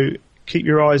 So keep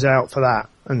your eyes out for that.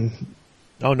 And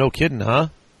oh, no kidding, huh?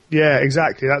 Yeah,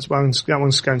 exactly. That one's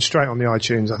going straight on the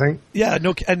iTunes, I think. Yeah,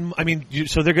 and I mean,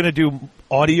 so they're going to do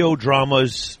audio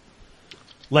dramas,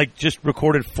 just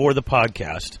recorded for the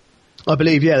podcast. I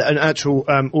believe, an actual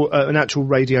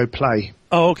radio play.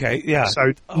 Oh, okay, yeah.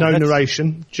 So no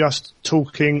narration, just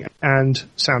talking and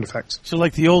sound effects. So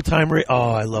like the old time radio. Oh,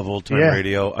 I love old time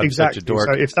radio. I'm exactly. such a dork.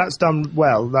 So if that's done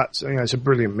well, that's it's a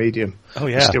brilliant medium. Oh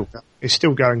yeah, it's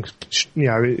still going.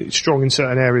 It's strong in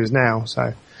certain areas now.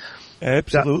 So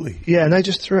absolutely. And they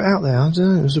just threw it out there. I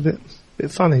don't know, it was a bit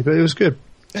funny, but it was good.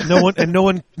 And no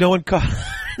one caught.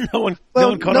 No one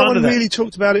really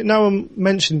talked about it. No one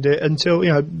mentioned it until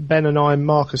Ben and I,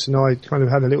 Marcus and I, kind of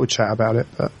had a little chat about it.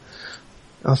 But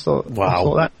I thought,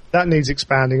 wow, that needs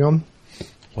expanding on.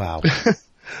 Wow.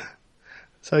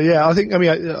 So yeah, I think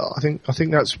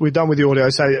that's we're done with the audio.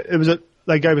 So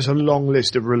they gave us a long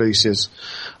list of releases,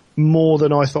 more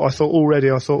than I thought. I thought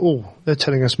already. I thought, they're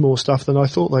telling us more stuff than I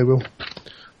thought they will.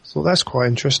 I thought that's quite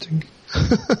interesting.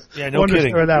 Yeah, no kidding.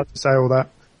 If they're allowed to say all that.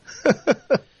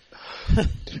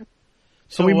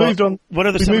 So we moved on. What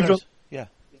are the seminars? Yeah.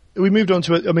 We moved on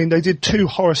to it. I mean, they did 2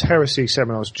 Horus Heresy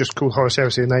seminars, just called Horus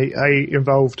Heresy, and they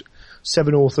involved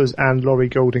 7 authors and Laurie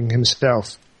Goulding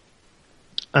himself.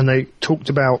 And they talked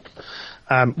about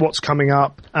what's coming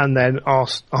up, and then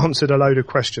answered a load of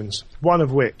questions. One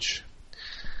of which,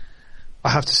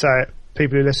 I have to say it,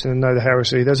 people who listen and know the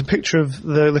heresy, there's a picture of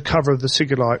the cover of the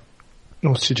Sigillite,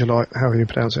 or Sigillite, however you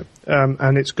pronounce it,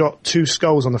 and it's got 2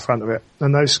 skulls on the front of it,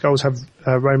 and those skulls have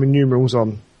Roman numerals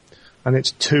on, and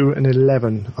it's 2 and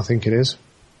 11, I think it is,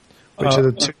 which are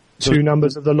the two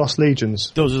numbers of the Lost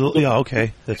Legions. Those are,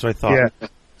 okay, that's what I thought. Yeah.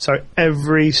 So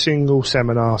every single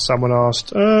seminar, someone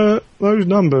asked, those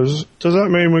numbers, does that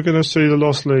mean we're going to see the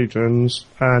Lost Legions?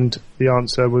 And the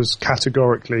answer was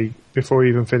categorically, before we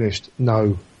even finished,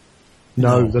 no.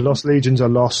 The Lost Legions are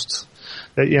lost.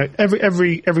 that, you know,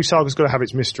 every saga's got to have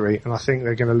its mystery, and I think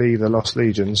they're going to leave the Lost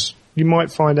Legions. You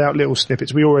might find out little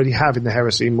snippets we already have in the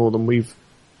Heresy more than we've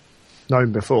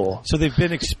known before. So they've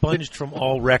been expunged from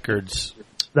all records.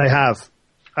 They have.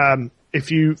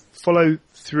 If you follow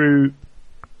through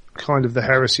kind of the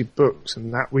Heresy books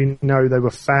and that, we know they were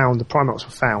found, the Primarchs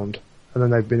were found, and then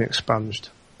they've been expunged.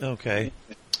 Okay.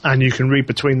 And you can read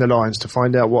between the lines to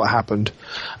find out what happened.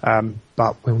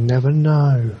 But we'll never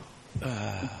know.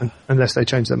 Unless they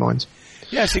change their minds.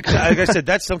 Yeah, see, like I said,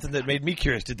 that's something that made me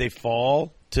curious. Did they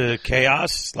fall to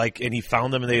chaos? And he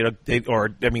found them,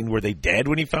 and were they dead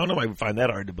when he found them? I would find that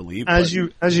hard to believe. As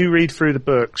you read through the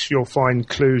books, you'll find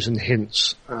clues and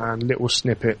hints and little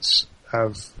snippets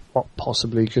of what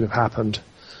possibly could have happened,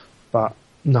 but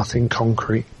nothing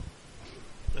concrete.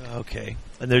 Okay,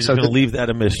 and they're just going to leave that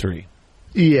a mystery.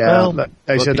 Yeah, well,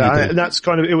 they said that, and that's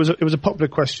kind of it was a popular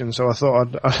question, so I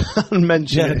thought I'd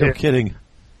mention it. Yeah, no here. Kidding.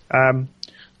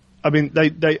 I mean,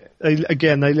 they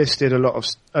listed a lot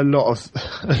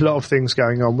of things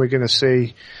going on. We're going to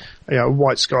see, you know, a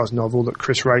White Scars novel that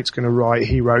Chris Wright's going to write.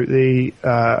 He wrote the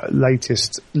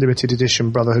latest limited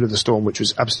edition Brotherhood of the Storm, which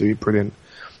was absolutely brilliant.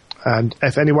 And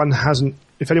if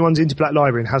anyone's into Black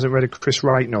Library and hasn't read a Chris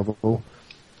Wright novel,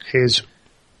 his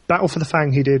Battle for the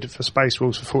Fang he did for Space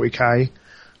Wolves for 40k,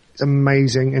 it's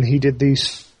amazing. And he did the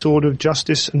Sword of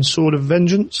Justice and Sword of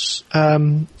Vengeance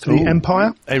for the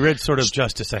Empire. I read Sword of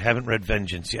Justice. I haven't read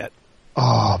Vengeance yet.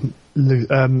 Is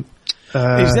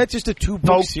that just a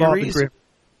 2-book series?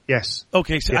 Yes.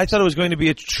 Okay, so yes. I thought it was going to be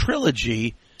a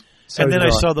trilogy, So and then did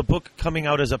I saw the book coming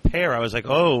out as a pair. I was like,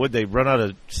 oh, would they run out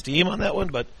of steam on that one?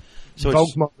 But so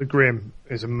Volkmar the Grim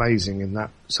is amazing in that.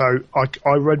 So I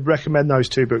would recommend those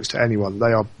 2 books to anyone.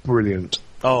 They are brilliant.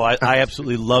 Oh, I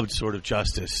absolutely loved Sword of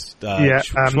Justice.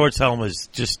 Schwarzhelm was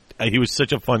he was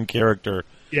such a fun character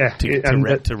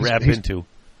to wrap into.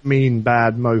 Mean,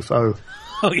 bad mofo.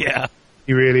 Oh, yeah.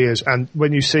 He really is. And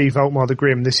when you see Volkmar the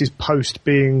Grim, this is post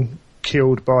being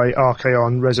killed by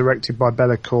Archaon, resurrected by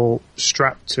Be'lakor,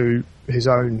 strapped to his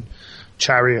own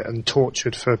chariot and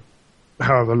tortured for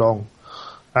however long.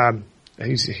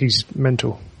 He's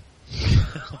mental.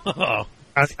 Oh.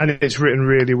 And it's written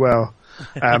really well.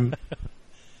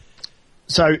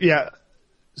 So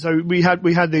we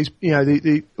had these, you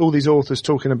know, all these authors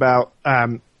talking about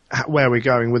where we're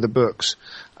going with the books,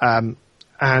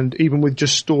 and even with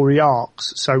just story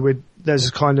arcs. So there's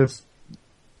a kind of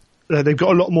they've got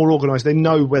a lot more organised. They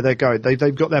know where they're going.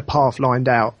 They've got their path lined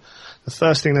out. The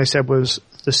first thing they said was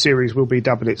the series will be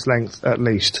double its length at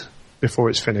least before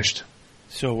it's finished.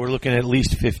 So we're looking at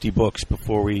least 50 books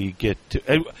before we get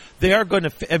to... They are going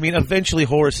to... eventually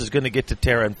Horus is going to get to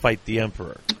Terra and fight the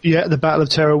Emperor. Yeah, the Battle of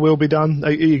Terra will be done.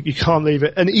 You can't leave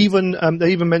it. And even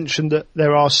they even mentioned that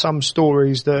there are some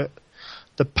stories that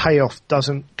the payoff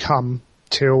doesn't come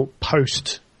till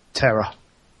post-Terra.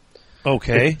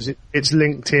 Okay. It's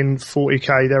linked in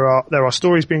 40k. There are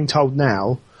stories being told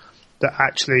now that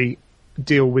actually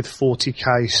deal with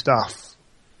 40k stuff.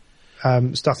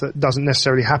 Stuff that doesn't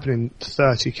necessarily happen in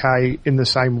 30k in the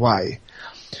same way.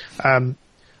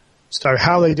 So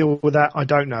how they deal with that, I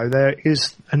don't know. There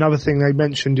is another thing they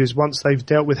mentioned is once they've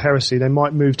dealt with heresy, they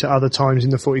might move to other times in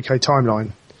the 40k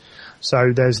timeline.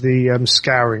 So there's the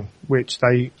scouring, which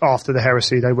after the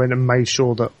heresy, they went and made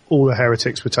sure that all the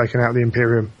heretics were taken out of the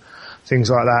Imperium, things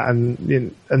like that, and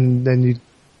then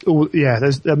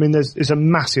it's a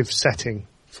massive setting.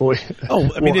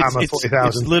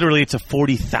 It's literally a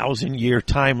 40,000 year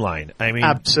timeline. I mean,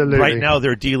 absolutely. Right now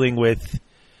they're dealing with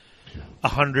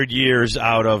 100 years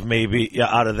out of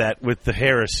that with the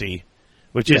heresy,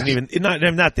 which isn't even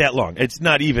not that long. It's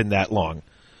not even that long.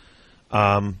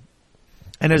 And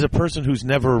as a person who's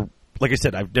never, like I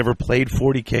said, I've never played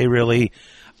 40k really.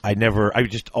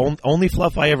 Only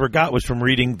fluff I ever got was from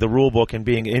reading the rule book and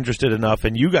being interested enough.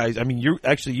 And you guys,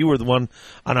 you were the one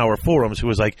on our forums who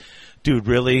was like, dude,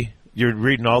 really? You're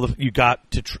reading you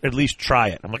got to at least try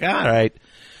it. I'm like, all right.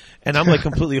 And I'm like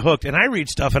completely hooked. And I read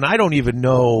stuff and I don't even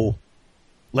know,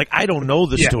 I don't know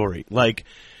the story.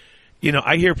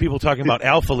 I hear people talking about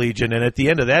Alpha Legion, and at the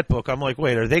end of that book, I'm like,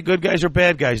 wait, are they good guys or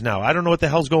bad guys now? I don't know what the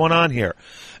hell's going on here.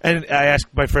 And I asked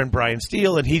my friend Brian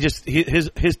Steele, and his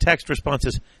text response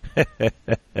is, and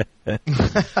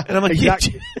I'm like,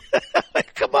 exactly.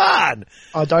 Come on.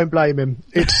 I don't blame him.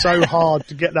 It's so hard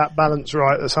to get that balance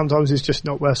right that sometimes it's just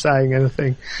not worth saying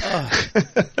anything.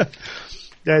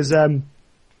 There's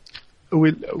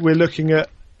we're looking at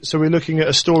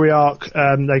a story arc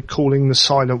they're calling the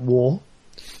Silent War,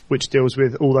 which deals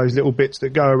with all those little bits that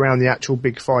go around the actual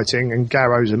big fighting, and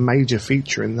Garrow's a major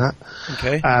feature in that.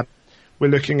 Okay. We're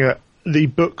looking at the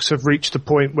books have reached a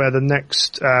point where the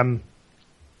next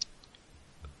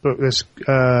book. There's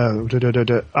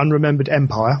Unremembered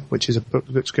Empire, which is a book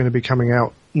that's going to be coming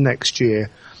out next year.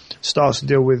 Starts to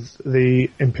deal with the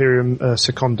Imperium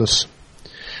Secundus,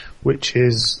 which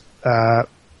is where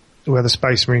the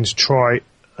Space Marines try.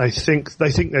 They think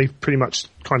they've pretty much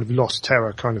kind of lost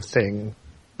Terra, kind of thing.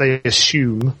 They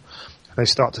assume they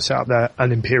start to set up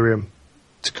an Imperium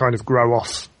to kind of grow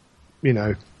off,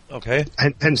 Okay.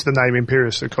 Hence the name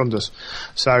Imperius Secundus.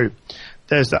 So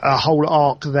there's a whole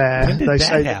arc there. When did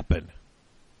that happen?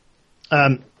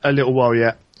 A little while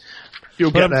yet.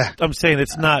 You'll get there. I'm saying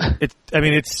it's not.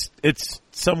 It's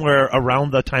somewhere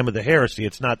around the time of the heresy.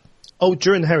 It's not. Oh,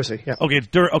 during the heresy. Yeah. Okay.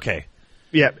 Okay.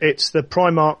 Yeah, it's the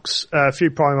Primarchs. A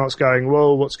few Primarchs going,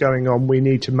 well, what's going on? We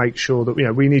need to make sure that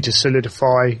we need to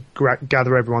solidify,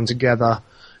 gather everyone together.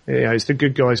 It's the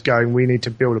good guys going. We need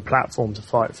to build a platform to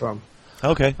fight from.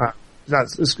 Okay.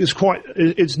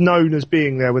 It's known as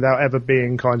being there without ever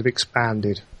being kind of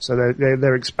expanded. So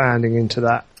they're expanding into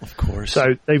that. Of course.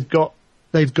 So they've got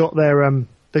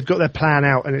their plan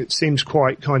out, and it seems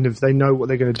quite kind of they know what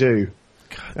they're going to do.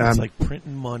 God, that's like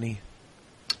printing money.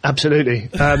 Absolutely.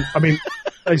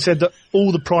 They said that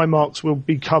all the Primarchs will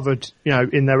be covered,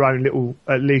 in their own little,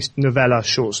 at least novella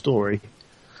short story.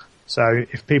 So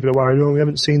if people are worried, we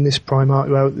haven't seen this Primarch,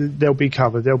 well, they'll be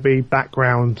covered. There'll be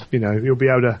background, you'll be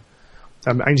able to.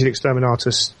 Angel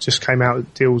Exterminatus just came out.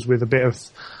 It deals with a bit of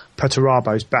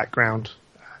Perturabo's background,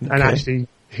 and actually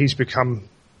he's become.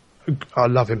 I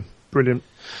love him. Brilliant.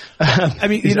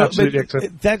 Absolutely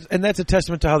excellent. That's a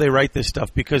testament to how they write this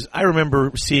stuff, because I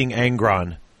remember seeing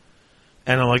Angron,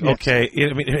 and I'm like, okay,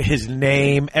 his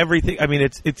name, everything.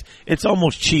 It's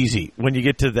almost cheesy when you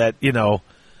get to that.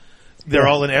 They're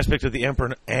all an aspect of the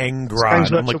Emperor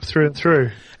Angron. I'm like, through and through.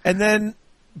 And then,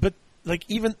 but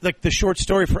even the short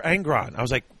story for Angron, I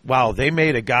was like, wow, they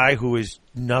made a guy who is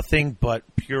nothing but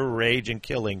pure rage and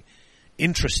killing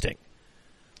interesting.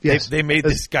 Yes. They made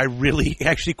this guy really,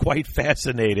 actually quite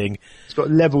fascinating. It's got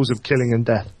levels of killing and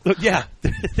death. Yeah,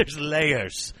 there's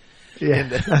layers. Yeah,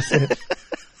 that's it.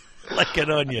 Like an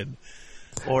onion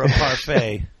or a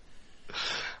parfait.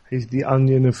 He's the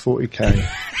onion of 40k.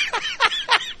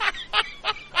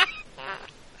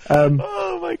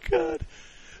 Oh my god!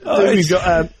 We've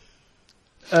got.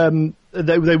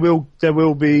 There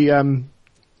will be. One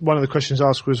of the questions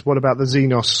asked was, what about the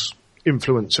Xenos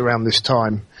influence around this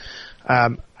time?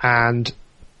 And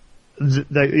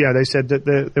they said that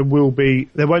there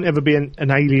won't ever be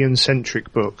an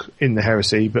alien-centric book in the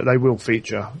Heresy, but they will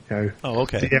feature. Oh,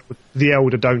 okay. The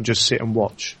Elder don't just sit and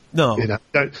watch. No,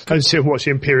 don't sit and watch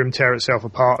the Imperium tear itself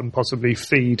apart and possibly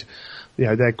feed,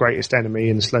 their greatest enemy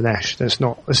in Slanesh. That's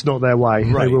not their way.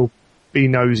 Right. They will be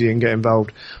nosy and get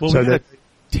involved. Well, we had a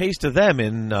taste of them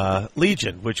in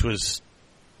Legion, which was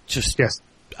just. Yes.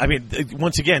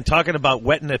 Once again, talking about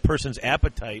whetting a person's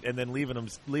appetite and then leaving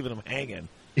them hanging.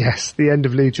 Yes, the end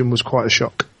of Legion was quite a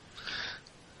shock.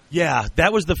 Yeah,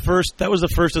 that was the first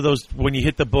of those when you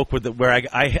hit the book where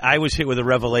I was hit with a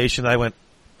revelation. I went,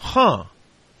 huh?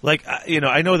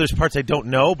 I know there's parts I don't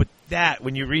know, but that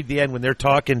when you read the end when they're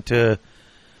talking to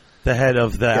the head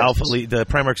of the the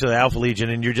Primarchs of the Alpha Legion,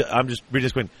 and we're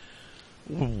just going,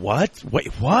 what? Wait,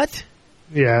 what?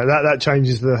 Yeah, that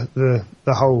changes the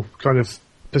whole kind of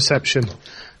perception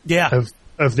of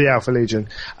the Alpha Legion.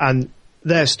 And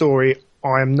their story,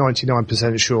 I am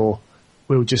 99% sure,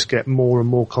 will just get more and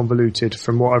more convoluted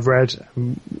from what I've read,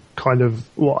 and kind of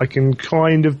what I can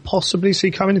kind of possibly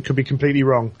see coming. It could be completely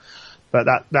wrong, but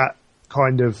that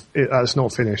kind of that's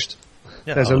not finished.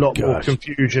 Yeah, there's a lot more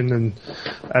confusion, and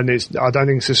I don't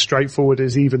think it's as straightforward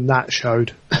as even that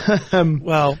showed.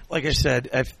 Well, like I said,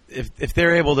 if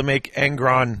they're able to make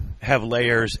Angron have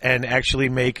layers and actually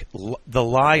make the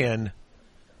Lion,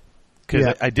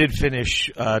 because I did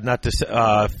finish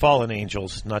Fallen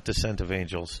Angels, not Descent of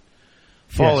Angels,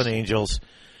 Fallen Angels,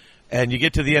 and you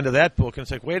get to the end of that book and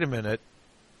it's like, wait a minute,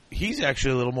 he's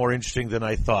actually a little more interesting than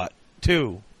I thought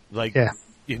too.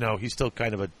 He's still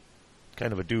kind of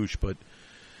a douche, but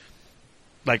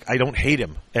I don't hate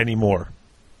him anymore.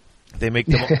 They make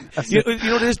them. You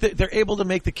know what it is? They're able to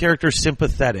make the characters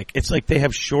sympathetic. It's like they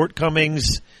have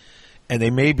shortcomings, and they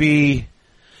may be.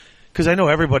 Because I know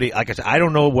everybody. Like I said, I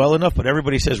don't know well enough, but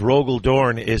everybody says Rogel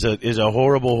Dorn is a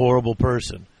horrible, horrible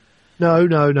person.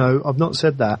 No, I've not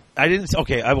said that. I didn't.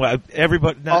 Okay,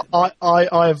 everybody. I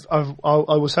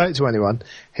will say it to anyone.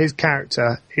 His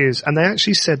character is, and they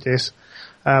actually said this.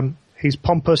 He's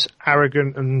pompous,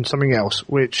 arrogant, and something else,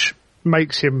 which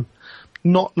makes him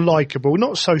not likable,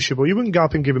 not sociable. You wouldn't go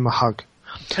up and give him a hug.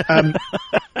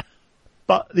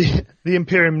 But the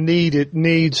Imperium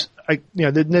needs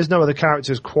there's no other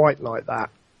characters quite like that.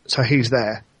 So he's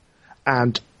there.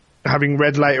 And having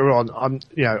read later on, I'm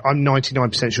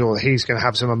 99% sure that he's going to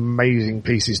have some amazing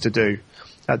pieces to do.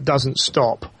 That doesn't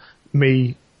stop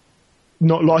me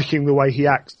not liking the way he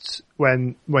acts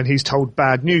when he's told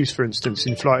bad news, for instance,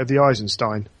 in Flight of the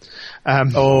Eisenstein.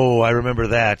 I remember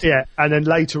that. Yeah, and then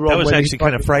later on... That was actually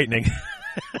kind of frightening.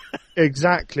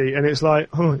 Exactly, and it's like,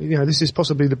 this is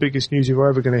possibly the biggest news you're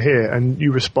ever going to hear, and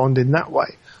you respond in that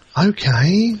way.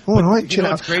 Okay, all right, chill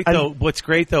out. What's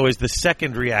great though is the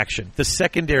second reaction, the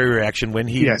secondary reaction when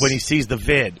he sees the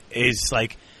vid is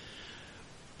like,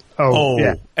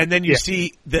 yeah. And then you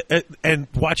see and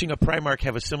watching a Primarch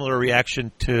have a similar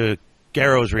reaction to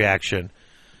Garrow's reaction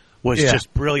was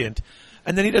just brilliant.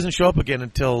 And then he doesn't show up again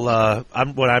until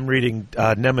I'm reading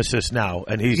Nemesis now,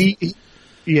 and he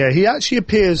actually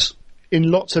appears in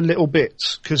lots of little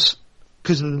bits because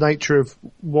of the nature of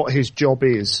what his job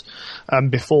is.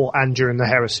 Before and during the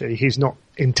Heresy, he's not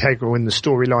integral in the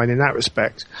storyline in that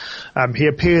respect. He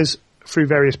appears through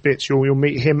various bits. You'll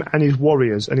meet him and his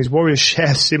warriors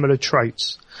share similar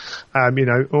traits. I've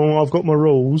got my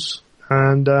rules,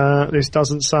 and this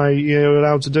doesn't say you're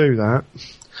allowed to do that.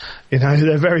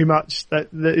 They're very much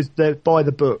they're by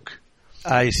the book.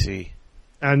 I see,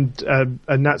 and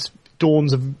that's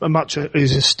Dawn's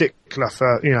is a stickler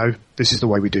for this is the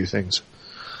way we do things.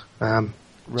 Right.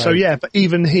 So yeah, but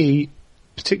even he,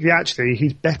 particularly actually,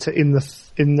 he's better in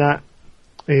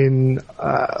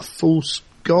False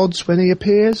Gods when he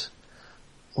appears,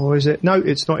 or is it? No,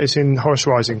 it's not. It's in Horus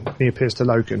Rising. He appears to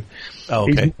Loken. Oh,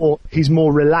 okay. He's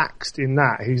more relaxed in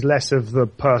that. He's less of the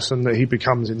person that he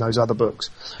becomes in those other books.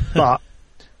 But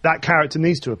that character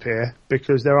needs to appear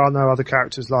because there are no other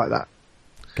characters like that.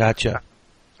 Gotcha.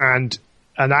 And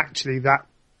actually that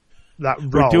role,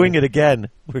 we're doing it again.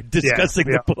 We're discussing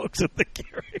the books and the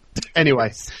characters.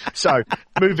 Anyway, so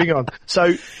moving on.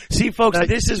 So see, folks,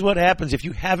 this is what happens if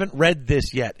you haven't read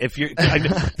this yet.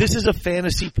 This is a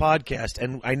fantasy podcast,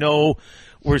 and I know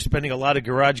we're spending a lot of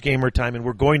Garage Gamer time, and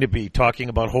we're going to be talking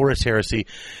about Horus Heresy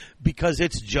because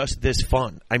it's just this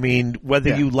fun. I mean,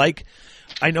 whether you like,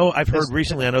 I know I've heard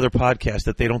recently on other podcasts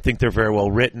that they don't think they're very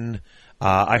well written.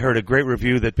 I heard a great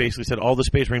review that basically said all the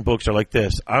Space Marine books are like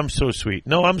this. I'm so sweet.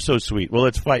 No, I'm so sweet. Well,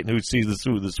 let's fight and who sees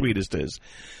who the sweetest is.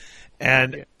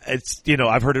 And it's,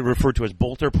 I've heard it referred to as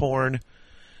bolter porn.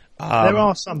 There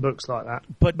are some books like that.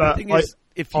 But the thing is,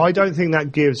 I don't think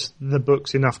that gives the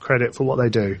books enough credit for what they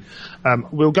do.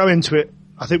 We'll go into it.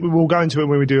 I think we will go into it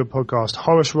when we do a podcast.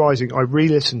 Horus Rising, I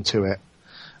re-listened to it.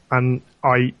 And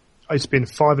it's been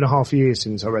 5.5 years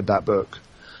since I read that book.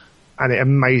 And it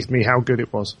amazed me how good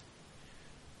it was.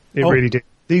 It really did.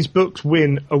 These books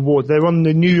win awards. They're on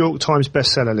the New York Times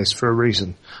bestseller list for a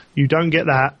reason. You don't get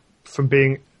that from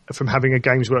having a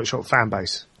Games Workshop fan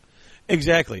base.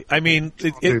 Exactly. I mean,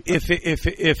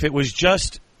 if it was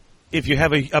just if you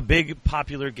have a big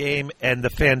popular game and the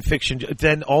fan fiction,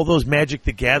 then all those Magic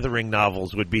the Gathering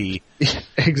novels would be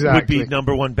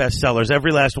number one bestsellers,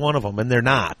 every last one of them, and they're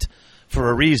not for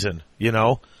a reason,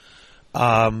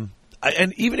 And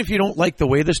even if you don't like the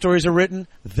way the stories are written,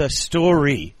 the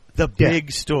story. The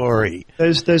big story.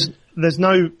 There's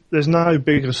no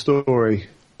bigger story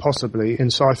possibly in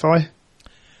sci-fi.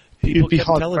 People kept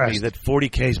telling me that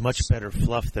 40K is much better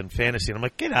fluff than fantasy, and I'm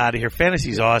like, get out of here!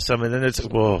 Fantasy's awesome, and then it's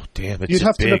damn, it's you'd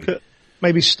have to look at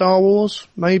maybe Star Wars.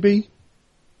 Maybe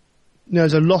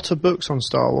there's a lot of books on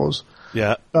Star Wars.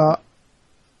 Yeah, but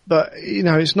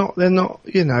it's not. They're not.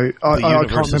 I can't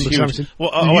remember something.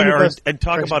 Well, and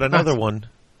talk about another one.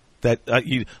 That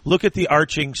you look at the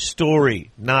arching story,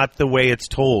 not the way it's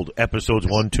told. Episodes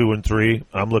 1, 2, and 3.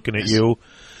 I'm looking at you.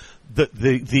 The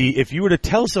if you were to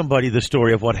tell somebody the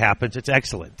story of what happens, it's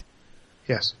excellent.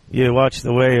 Yes. You watch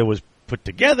the way it was put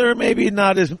together, maybe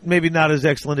not as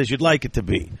excellent as you'd like it to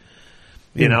be.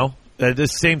 The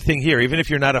same thing here. Even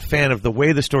if you're not a fan of the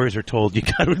way the stories are told, you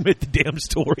got to admit the damn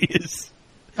story is.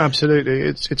 Absolutely,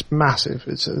 it's massive.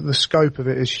 The scope of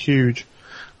it is huge,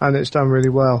 and it's done really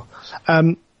well.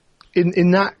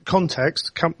 In that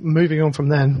context, moving on from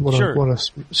then, what a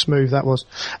smooth that was.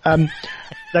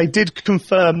 They did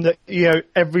confirm that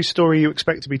every story you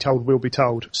expect to be told will be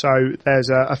told. So there's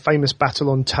a famous battle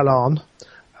on Talan,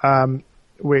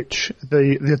 which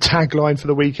the tagline for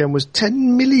the weekend was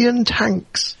 10 million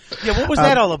tanks. Yeah, what was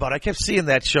that all about? I kept seeing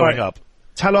that showing up.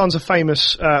 Talan's a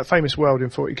famous world in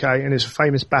 40K, and it's a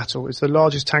famous battle. It's the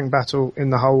largest tank battle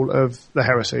in the whole of the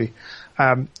Heresy.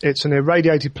 It's an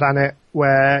irradiated planet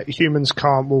where humans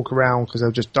can't walk around because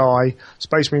they'll just die.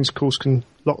 Space Marines, of course, can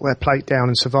lock their plate down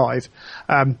and survive.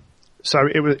 So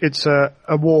it's a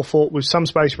war fought with some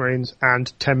Space Marines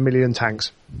and 10 million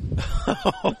tanks.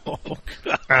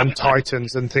 And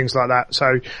Titans and things like that.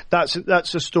 So that's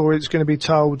a story that's going to be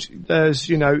told. There's,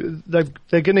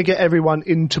 they're going to get everyone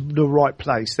into the right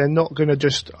place. They're not going to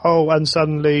just, and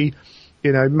suddenly,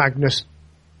 Magnus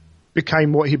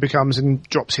became what he becomes and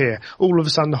drops here. All of a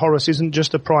sudden, Horus isn't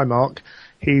just a Primarch.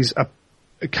 He's a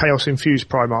chaos-infused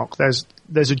Primarch.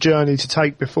 There's a journey to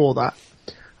take before that.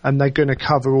 And they're going to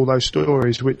cover all those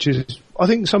stories, which is, I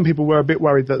think some people were a bit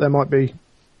worried that there might be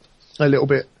a little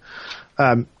bit,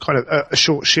 kind of a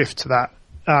short shift to that.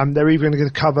 They're even going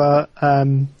to cover,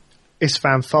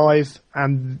 Isfahan 5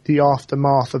 and the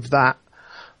aftermath of that,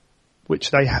 which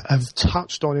they have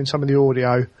touched on in some of the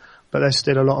audio, but there's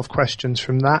still a lot of questions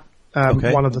from that.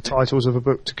 One of the titles of a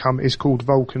book to come is called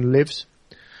Vulcan Lives.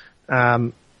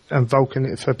 And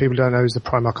Vulcan, for people who don't know, is the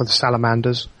Primarch of the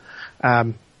Salamanders.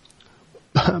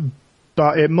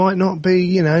 But it might not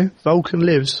be, Vulcan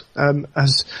Lives,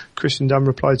 as Christian Dunn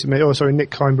replied to me,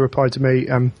 Nick Kime replied to me,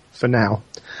 for now.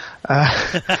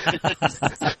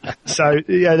 So,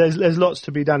 yeah, there's lots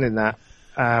to be done in that.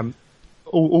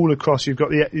 All across, you've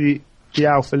got the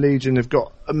Alpha Legion have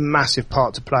got a massive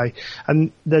part to play,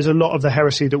 and there's a lot of the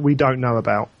heresy that we don't know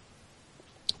about,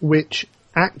 which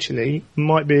actually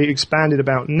might be expanded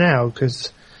about now,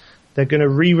 because they're going to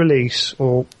re-release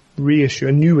or reissue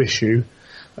a new issue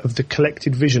of the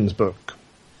Collected Visions book.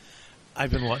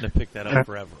 I've been wanting to pick that up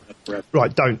forever.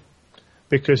 Right, don't.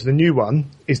 Because the new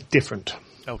one is different.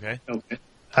 Okay.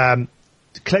 The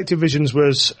Collected Visions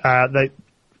was,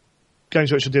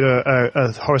 Games Workshop did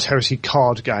a Horus Heresy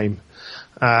card game,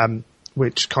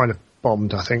 which kind of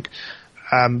bombed, I think.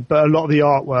 But a lot of the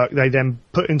artwork they then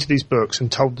put into these books and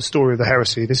told the story of the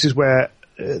heresy. This is where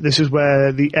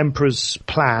the Emperor's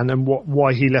plan and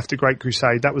why he left the Great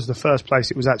Crusade. That was the first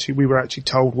place we were actually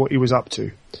told what he was up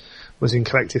to, was in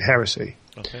Collected Heresy.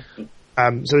 Okay.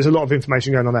 So there's a lot of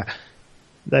information going on there.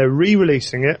 They're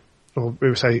re-releasing it, or we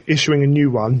would say issuing a new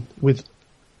one with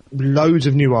loads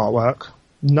of new artwork.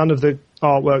 None of the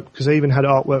artwork, because they even had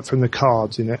artwork from the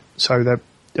cards in it. So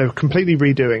they're completely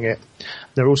redoing it.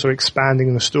 They're also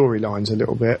expanding the storylines a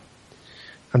little bit.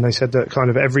 And they said that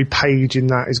kind of every page in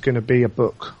that is going to be a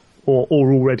book, or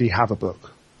already have a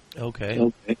book.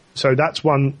 Okay. So that's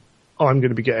one I'm going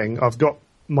to be getting. I've got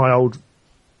my old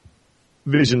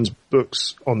Visions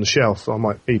books on the shelf. I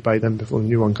might eBay them before the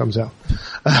new one comes out.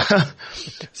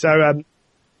 So,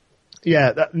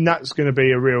 that's going to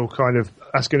be a real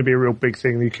big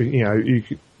thing. You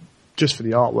could just for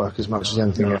the artwork as much as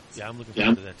anything else. Yeah, I'm looking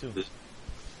forward to that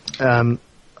too.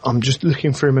 I'm just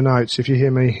looking through my notes. If you hear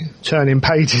me turning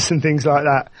pages and things like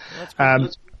that,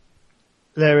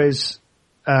 there is.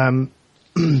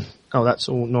 That's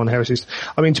all non-heresies.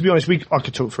 I mean, to be honest, I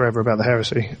could talk forever about the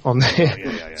heresy on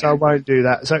here, so I won't do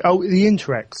that. So, the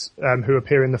Interrex, who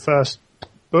appear in the first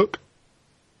book,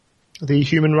 the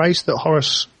human race that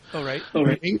Horus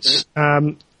meets,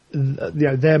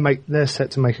 they're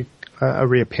set to make a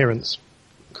reappearance,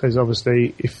 because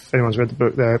obviously, if anyone's read the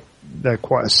book, they're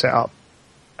quite a set-up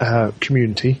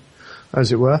community,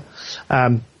 as it were.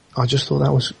 I just thought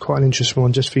that was quite an interesting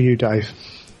one, just for you, Dave.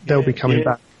 They'll be coming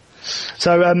back.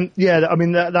 So, I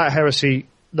mean, that heresy,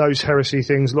 those heresy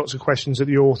things, lots of questions at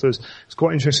the authors. It's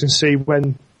quite interesting to see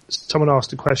when someone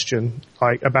asked a question,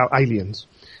 like, about aliens.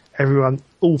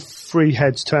 All three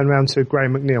heads turned around to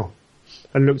Graham McNeil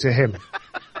and looked at him.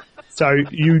 So,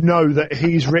 that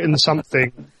he's written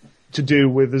something to do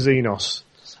with the Xenos.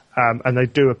 And they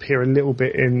do appear a little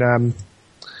bit in,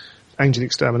 Angel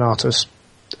Exterminatus,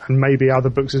 and maybe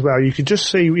other books as well. You could just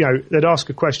see, they'd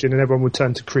ask a question and everyone would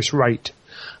turn to Chris Raitt.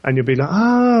 And you'll be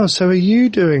like, so are you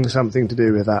doing something to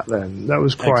do with that then? That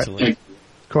was quite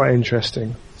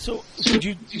interesting. So, did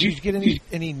you get any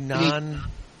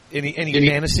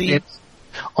fantasy?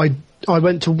 I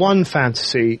went to one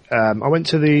fantasy. I went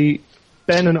to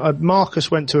Ben and Marcus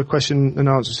went to a question and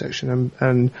answer section,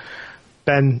 and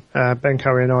Ben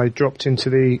Curry and I dropped into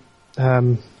the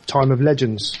Time of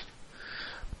Legends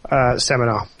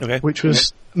seminar, which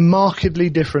was markedly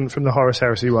different from the Horus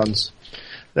Heresy ones.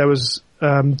 There was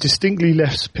distinctly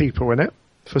less people in it,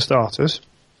 for starters,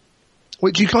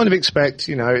 which you kind of expect.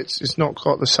 It's not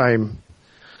got the same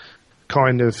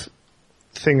kind of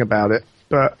thing about it.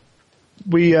 But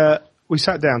we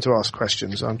sat down to ask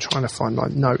questions. I'm trying to find my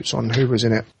notes on who was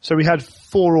in it. So we had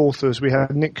 4 authors. We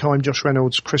had Nick Kime, Josh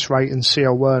Reynolds, Chris Raitt, and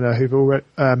C.L. Werner, who've already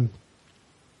some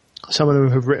of them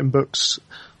have written books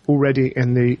already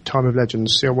in the Time of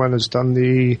Legends. C.L. Werner's done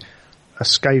the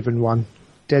Skaven one,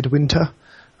 Dead Winter.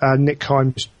 Nick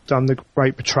Kime's done The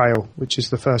Great Betrayal, which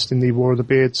is the first in the War of the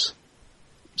Beards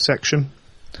section.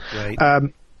 Right.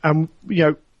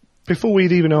 before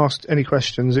we'd even asked any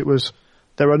questions, it was,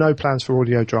 there are no plans for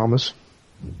audio dramas.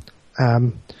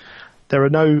 There are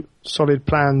no solid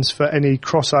plans for any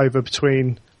crossover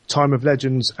between Time of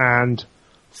Legends and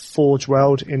Forge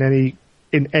World in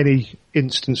any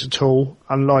instance at all,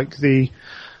 unlike the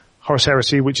Horus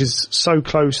Heresy, which is so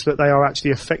close that they are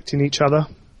actually affecting each other.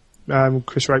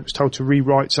 Chris Roke was told to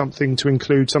rewrite something to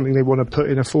include something they want to put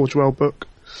in a Forge World book.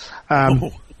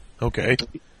 Okay.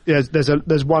 Yeah,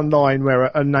 there's one line where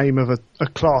a name of a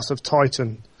class of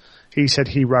Titan, he said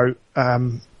he wrote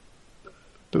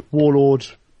Warlord,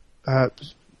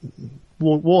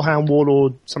 Warhound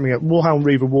Warlord, something like Warhound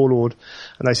Reaver Warlord,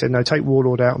 and they said no, take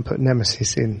Warlord out and put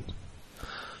Nemesis in,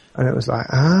 and it was like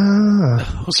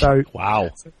so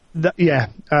wow.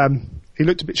 He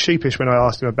looked a bit sheepish when I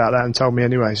asked him about that and told me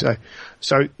anyway. So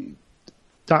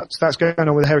that's going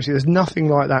on with Heresy. There's nothing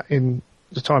like that in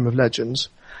the Time of Legends.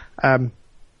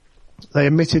 They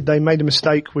admitted they made a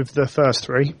mistake with the first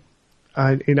three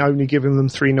in only giving them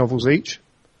 3 novels each.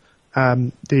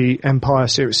 The Empire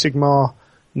series, Sigmar,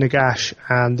 Nagash,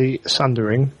 and the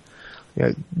Sundering.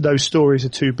 Those stories are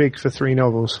too big for 3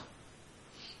 novels.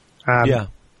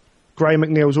 Graham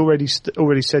McNeil's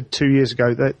already said 2 years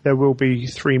ago that there will be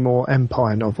 3 more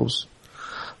Empire novels.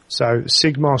 So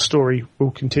Sigmar's story will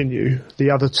continue.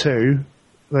 The other 2,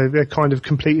 they're kind of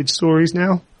completed stories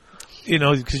now.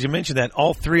 Because you mentioned that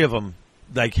all 3 of them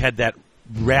had that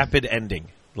rapid ending,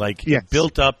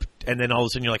 built up, and then all of a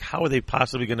sudden you're like, how are they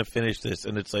possibly going to finish this?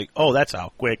 And it's like, oh, that's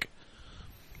how quick.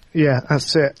 Yeah,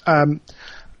 that's it. And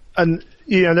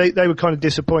they were kind of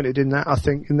disappointed in that, I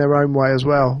think, in their own way as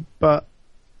well. But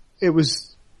I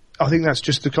think that's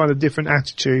just the kind of different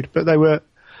attitude. But they are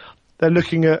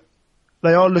looking at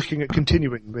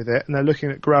continuing with it, and they're looking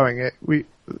at growing it.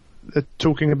 They're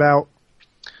talking about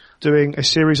doing a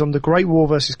series on the Great War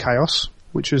versus Chaos,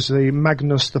 which was the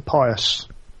Magnus the Pious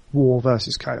War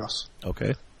versus Chaos.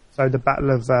 Okay. So the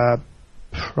Battle of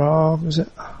Prague, was it?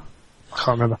 I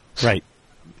can't remember. Right.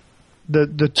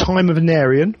 The time of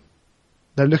Anarion.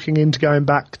 They're looking into going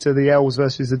back to the elves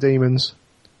versus the demons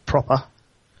proper.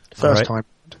 First time.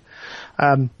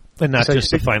 And not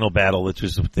just the final battle, which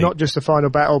was not just the final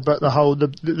battle, but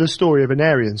the story of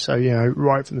Anarion. So,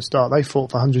 right from the start, they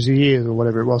fought for hundreds of years or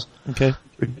whatever it was. Okay.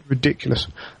 Ridiculous.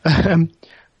 The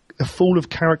Fall of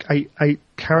Carrick 8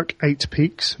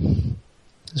 Peaks.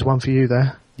 There's one for you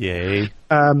there. Yay.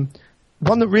 One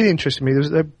that really interested me,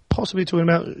 they're possibly talking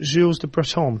about Jules de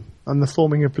Breton and the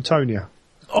forming of Bretonia.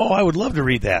 Oh, I would love to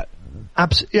read that.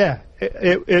 Yeah.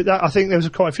 I think there was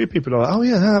quite a few people like, oh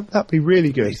yeah, that'd be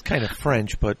really good. He's kind of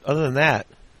French, but other than that.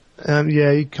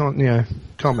 You can't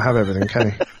have everything,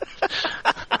 can he?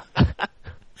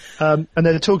 And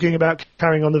they're talking about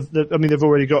carrying on they've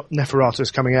already got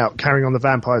Neferatus coming out, carrying on the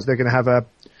vampires. They're going to have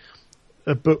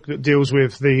a book that deals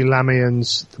with the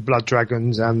Lamians, the Blood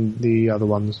Dragons, and the other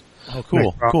ones. Oh,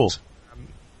 cool, cool.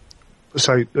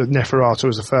 So Neferata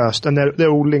was the first, and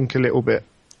they'll all link a little bit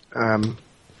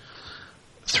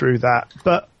through that.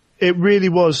 But it really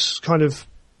was kind of,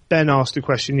 Ben asked the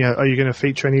question, are you going to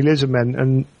feature any lizard men?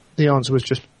 And the answer was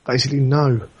just basically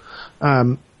no.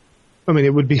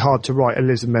 It would be hard to write a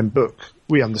lizard men book.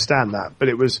 We understand that, but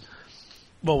it was.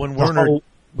 Well, when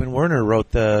Werner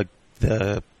wrote the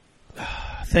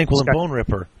Thankful and Bone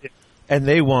Ripper, and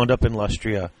they wound up in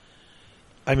Lustria.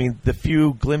 The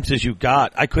few glimpses you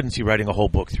got, I couldn't see writing a whole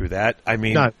book through that.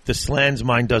 The Slan's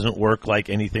mind doesn't work like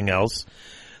anything else.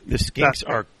 The skinks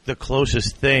are the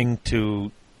closest thing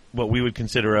to what we would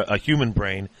consider a human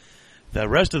brain. The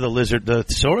rest of the lizard, the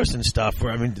Saurus and stuff,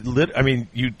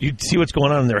 you'd see what's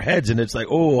going on in their heads, and it's like,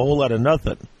 oh, a whole lot of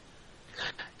nothing.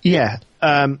 Yeah.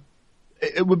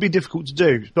 It would be difficult to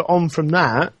do. But on from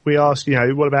that, we asked,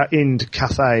 what about Ind,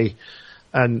 Cathay,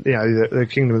 and, the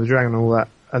Kingdom of the Dragon and all that?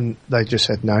 And they just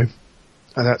said no.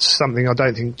 And that's something I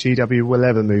don't think GW will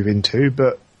ever move into,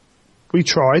 but we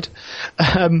tried.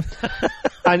 And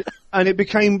it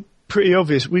became pretty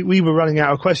obvious. We were running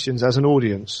out of questions as an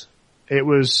audience. It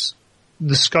was,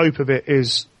 the scope of it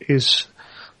is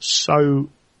so,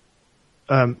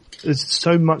 there's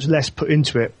so much less put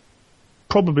into it,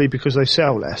 probably because they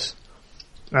sell less,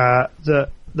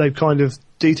 that they've kind of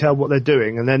detailed what they're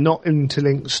doing, and they're not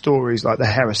interlinked stories like the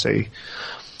Heresy.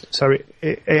 So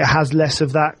it has less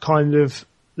of that kind of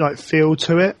feel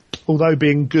to it, although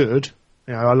being good.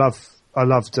 I loved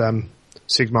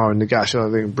Sigmar and Nagash. I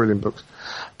think they're brilliant books,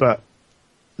 but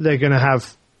they're going to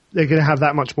have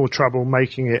that much more trouble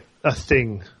making it a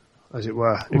thing, as it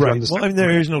were. Right. Well,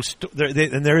 there is no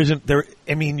there isn't there.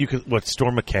 You could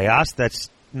Storm of Chaos. That's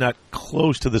not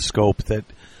close to the scope that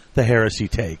the Heresy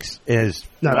takes.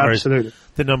 Absolutely.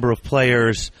 The number of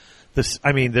players, this.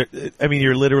 I mean,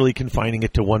 you're literally confining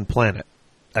it to one planet.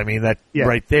 I mean, that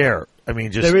right there. I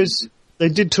mean, just They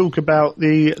did talk about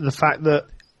the fact that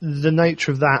the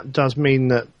nature of that does mean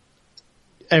that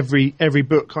every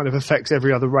book kind of affects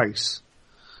every other race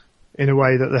in a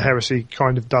way that the Heresy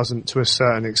kind of doesn't to a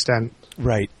certain extent.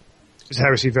 Right. Because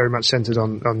Heresy very much centered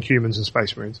on humans and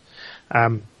Space Marines.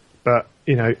 But,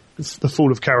 you know, the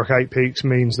fall of Karak 8 Peaks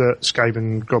means that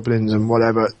Skaven, Goblins and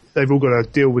whatever, they've all got to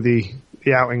deal with the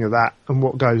outing of that and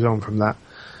what goes on from that,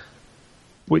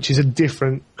 which is a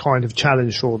different kind of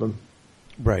challenge for them.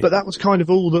 Right. But that was kind of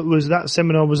all that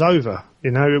seminar was over.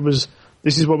 You know, it was,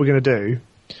 this is what we're going to do.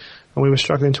 And we were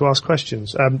struggling to ask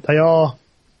questions. They are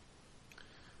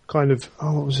kind of,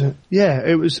 what was it? Yeah,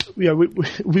 it was, you know,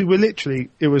 we were literally,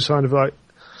 it was kind of like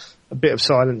a bit of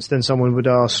silence. Then someone would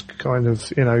ask kind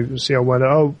of, you know, see how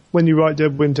well, when you write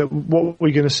Dead Winter, what are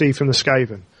we going to see from the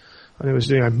Skaven? And it was,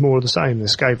 you know, more of the same, the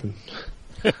Skaven.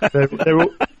 they're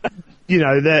all, you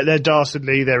know, they're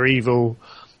dastardly, they're evil,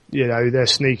 you know, they're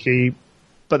sneaky,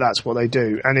 but that's what they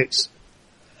do. And it's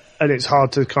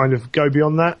hard to kind of go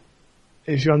beyond that.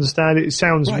 If you understand it, it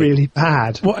sounds really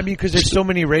bad. Well, I mean, because there's so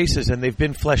many races and they've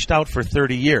been fleshed out for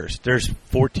 30 years. There's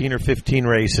 14 or 15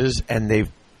 races and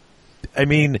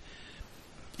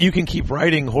you can keep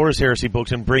writing Horus Heresy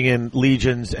books and bring in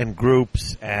legions and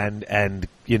groups and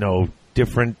you know,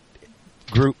 different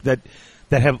group that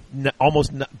have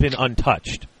almost been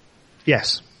untouched.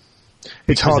 Yes. It's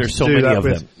because hard there's to so do many that of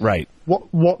with, them. Right.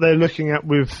 What they are looking at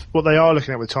with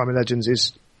Time of Legends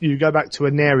is you go back to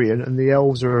Anarian and the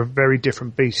elves are a very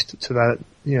different beast to that,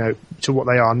 you know, to what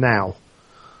they are now.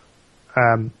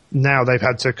 Now they've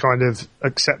had to kind of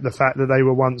accept the fact that they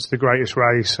were once the greatest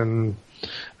race and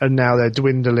now they're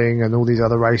dwindling and all these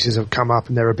other races have come up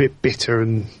and they're a bit bitter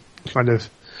and kind of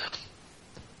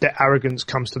their arrogance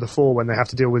comes to the fore when they have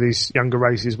to deal with these younger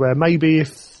races where maybe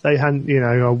if they hadn't, you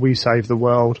know, we saved the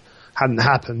world hadn't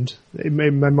happened, they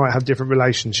might have different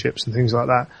relationships and things like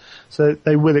that. So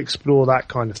they will explore that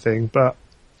kind of thing, but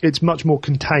it's much more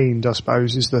contained, I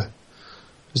suppose, is the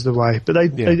way. But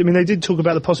they did talk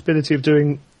about the possibility of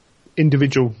doing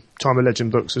individual Time of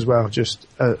Legend books as well, just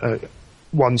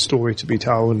one story to be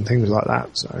told and things like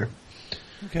that. So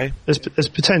okay, there's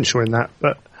potential in that,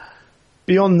 but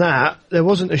beyond that, there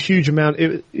wasn't a huge amount.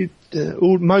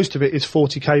 Most of it is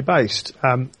 40k based.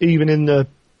 Even in the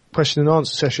question and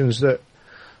answer sessions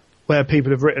where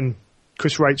people have written,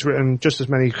 Chris Wraight's written just as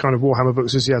many kind of Warhammer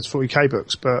books as he has 40k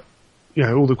books, but you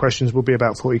know, all the questions will be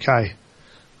about 40k.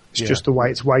 It's just the way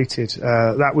it's weighted.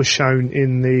 That was shown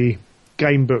in the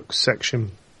game books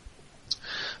section.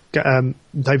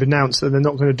 They've announced that they're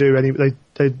not going to do any.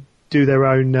 They do their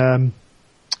own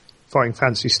fighting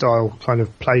fantasy style kind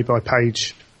of play by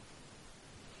page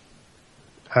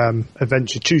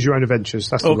adventure. Choose your own adventures.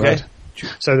 That's the word.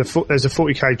 So there's a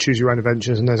 40k choose your own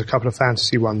adventures, and there's a couple of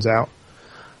fantasy ones out.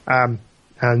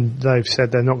 And they've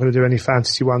said they're not going to do any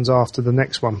fantasy ones after the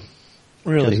next one.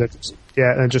 Really?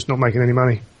 They're just not making any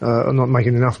money. Not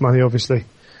making enough money, obviously.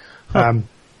 Huh.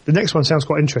 The next one sounds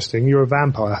quite interesting. You're a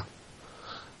vampire.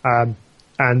 And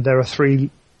there are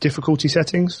 3 difficulty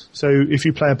settings. So if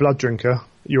you play a blood drinker,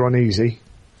 you're on easy.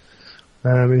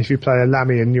 And if you play a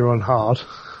Lamian, you're on hard.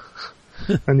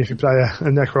 And if you play a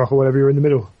Necroch or whatever, you're in the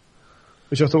middle.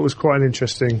 Which I thought was quite an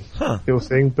interesting little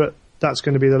thing. But that's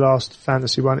going to be the last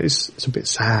fantasy one. It's a bit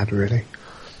sad, really.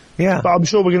 Yeah. But I'm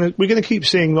sure we're gonna keep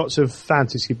seeing lots of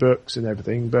fantasy books and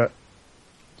everything, but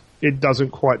it doesn't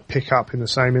quite pick up in the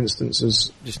same instance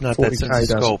as just not 40K that sense of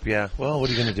does. scope. Yeah. Well, what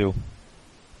are you going to do?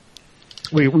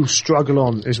 We will struggle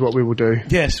on, is what we will do.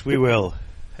 Yes, we will,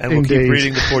 and we'll keep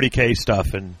reading the 40k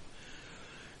stuff, and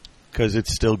because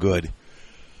it's still good.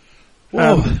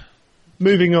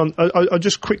 Moving on, I'll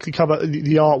just quickly cover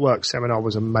the artwork seminar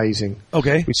was amazing.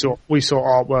 Okay. We saw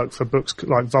artwork for books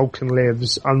like Vulcan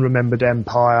Lives, Unremembered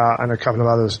Empire, and a couple of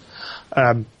others.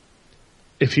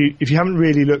 If you haven't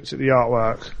really looked at the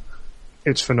artwork,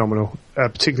 it's phenomenal.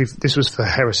 Particularly, this was for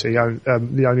Heresy,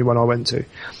 the only one I went to.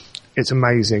 It's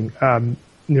amazing.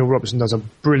 Neil Robertson does a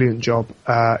brilliant job.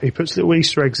 He puts little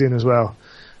Easter eggs in as well,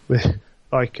 with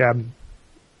like.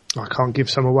 I can't give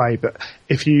some away, but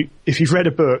if you've read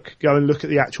a book, go and look at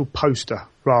the actual poster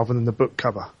rather than the book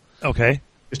cover. Okay.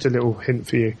 Just a little hint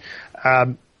for you.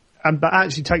 But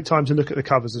actually take time to look at the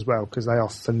covers as well, because they are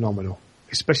phenomenal,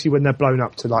 especially when they're blown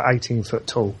up to like 18 foot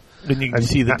tall. Then you can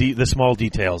see the small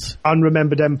details.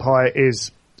 Unremembered Empire is,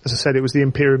 as I said, it was the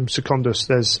Imperium Secundus.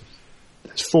 There's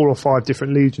 4 or 5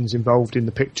 different legions involved in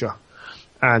the picture,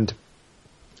 and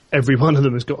every one of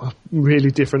them has got a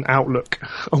really different outlook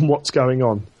on what's going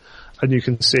on. And you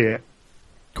can see it.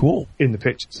 Cool. In the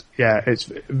pictures. Yeah, it's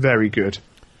very good.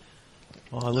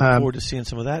 Well, I look forward to seeing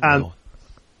some of that now.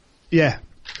 Yeah,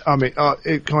 I mean,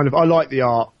 it kind of, I like the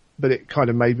art, but it kind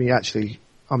of made me actually,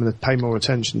 I'm going to pay more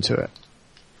attention to it.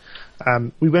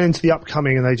 We went into the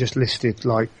upcoming and they just listed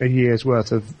like a year's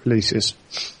worth of releases.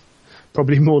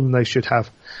 Probably more than they should have.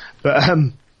 But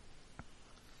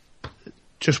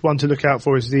just one to look out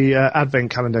for is the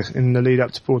Advent calendar in the lead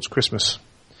up towards Christmas.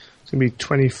 It's going to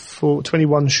be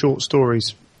 21 short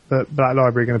stories that Black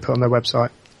Library are going to put on their website,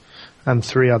 and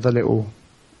 3 other little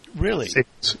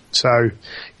things. So,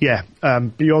 yeah,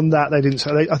 beyond that, they didn't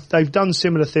say. They've done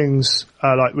similar things,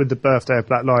 like with the birthday of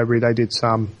Black Library, they did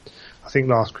some, I think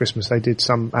last Christmas, they did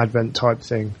some Advent type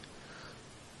thing.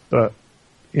 But,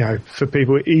 you know, for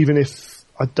people, even if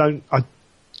I can't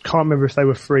remember if they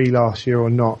were free last year or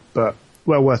not, but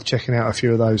well worth checking out a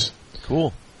few of those.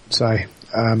 Cool. So,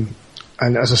 and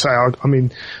as I say, I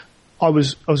mean, I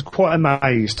was quite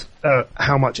amazed at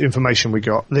how much information we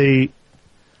got. The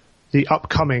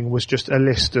upcoming was just a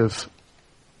list of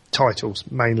titles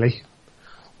mainly,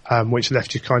 which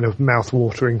left you kind of mouth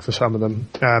watering for some of them.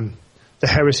 The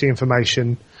Heresy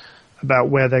information about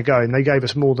where they're going, they gave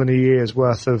us more than a year's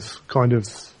worth of kind of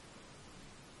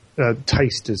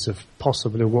tasters of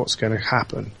possibly what's going to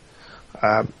happen.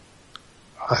 I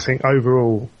think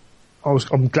overall,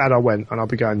 I'm glad I went, and I'll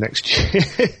be going next year.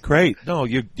 Great. No,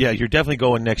 you're definitely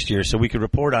going next year, so we could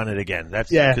report on it again.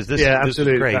 That's absolutely. This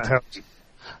is great.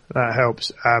 That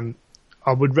helps.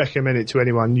 I would recommend it to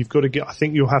anyone. You've got to I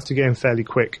think you'll have to get in fairly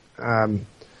quick. I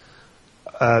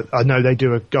know they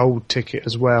do a gold ticket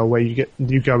as well, where you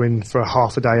go in for a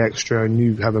half a day extra, and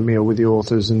you have a meal with the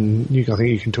authors, and I think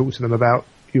you can talk to them about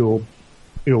your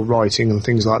writing and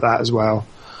things like that as well.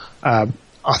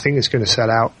 I think it's going to sell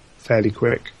out fairly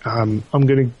quick. I'm going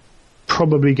to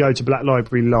probably go to Black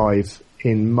Library Live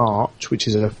in March, which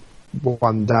is a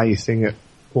 1-day thing at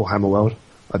Warhammer World,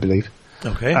 I believe.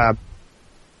 Okay. I'll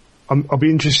be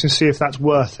interested to see if that's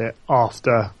worth it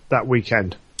after that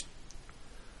weekend.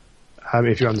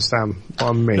 If you understand what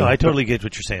I mean. No, I totally get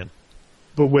what you're saying.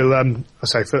 But we'll, I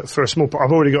say, for a small part,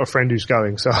 I've already got a friend who's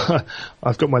going, so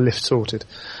I've got my lift sorted.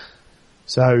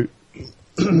 So,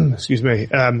 excuse me.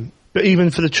 But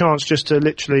even for the chance just to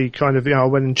literally kind of, I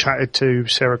went and chatted to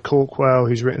Sarah Corkwell,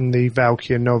 who's written the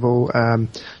Valkyr novel.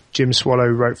 Jim Swallow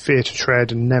wrote Fear to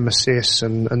Tread and Nemesis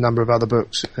and a number of other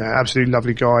books. Absolutely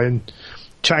lovely guy. And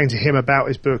chatting to him about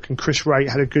his book, and Chris Wright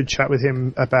had a good chat with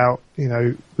him about, we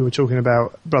were talking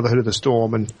about Brotherhood of the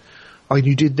Storm, and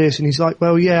you did this, and he's like,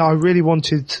 well, yeah, I really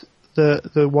wanted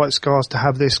the White Scars to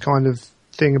have this kind of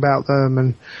thing about them,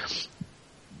 and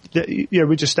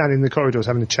we're just standing in the corridors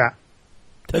having a chat.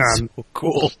 That's so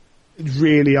cool.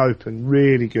 Really open,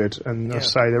 really good, and I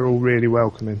say they're all really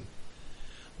welcoming.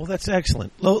 Well, that's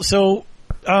excellent. So,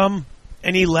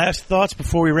 any last thoughts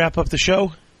before we wrap up the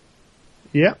show?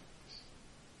 Yeah.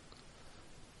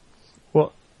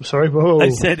 What? Sorry? Whoa. I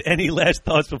said any last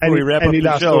thoughts before we wrap up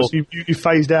the show. Thoughts? You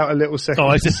phased out a little second. Oh,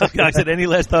 I said any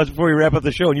last thoughts before we wrap up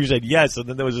the show, and you said yes, and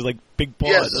then there was this big pause.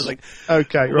 Yes. I was like,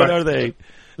 okay, what are they?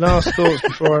 Last thoughts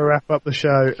before I wrap up the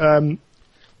show.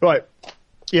 Right.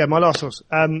 Yeah, my last thoughts.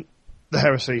 The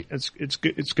Heresy. It's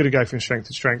going to go from strength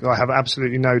to strength. I have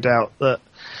absolutely no doubt that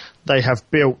they have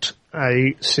built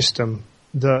a system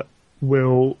that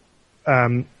will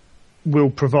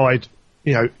provide,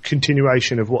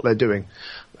 continuation of what they're doing.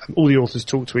 All the authors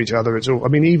talk to each other.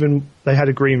 Even they had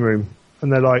a green room,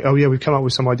 and they're like, oh yeah, we've come up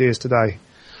with some ideas today.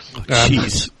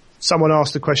 Jeez. Someone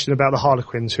asked a question about the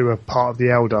Harlequins, who are part of the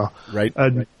Eldar. Right.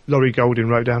 And Laurie Golding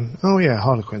wrote down, oh yeah,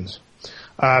 Harlequins.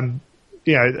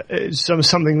 It's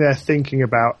something they're thinking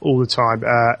about all the time.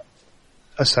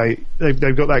 I say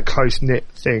they've got that close-knit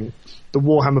thing. The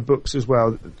Warhammer books as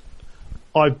well.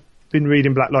 I've been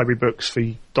reading Black Library books for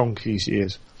donkey's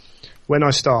years. When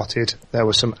I started, there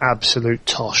was some absolute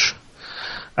tosh.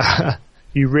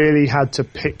 You really had to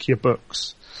pick your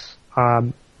books.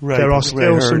 Right, there are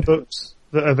still some books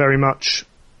that are very much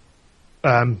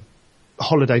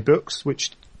holiday books,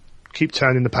 which keep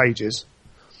turning the pages.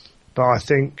 But I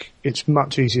think it's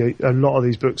much easier. A lot of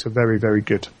these books are very, very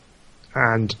good.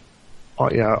 And I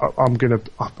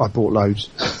bought loads.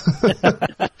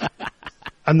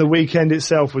 And the weekend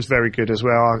itself was very good as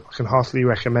well. I can heartily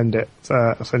recommend it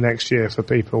for next year for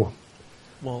people.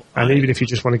 Well, even if you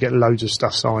just want to get loads of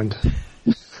stuff signed.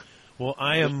 Well,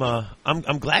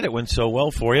 I'm glad it went so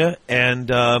well for you.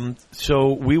 And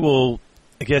so we will,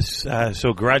 I guess,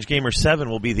 so Garage Gamer 7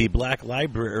 will be the Black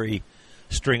Library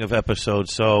string of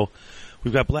episodes. So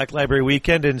we've got Black Library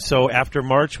Weekend, and so after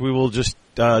March we will just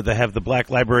have the Black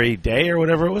Library Day or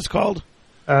whatever it was called.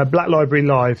 Black Library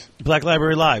Live. Black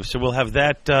Library Live. So we'll have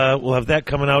that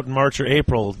coming out in March or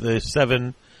April. The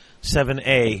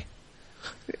 7A.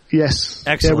 Yes.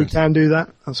 Excellent. Yeah, we can do that.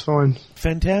 That's fine.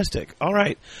 Fantastic. All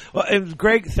right. Well,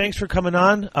 Greg, thanks for coming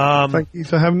on. Thank you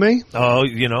for having me. Oh,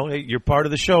 you're part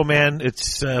of the show, man.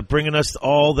 It's bringing us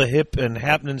all the hip and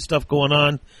happening stuff going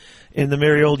on in the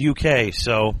merry old UK.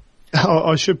 So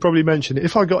I should probably mention,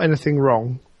 if I got anything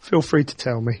wrong, feel free to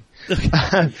tell me.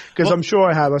 Because I'm sure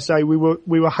I have. I say we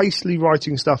were hastily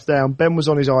writing stuff down. Ben was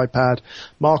on his iPad.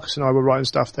 Marcus and I were writing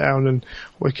stuff down, and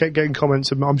we kept getting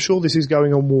comments. And I'm sure this is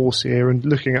going on War's here, and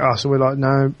looking at us, and we're like,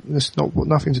 no, it's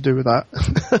nothing to do with that.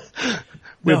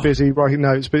 We're busy writing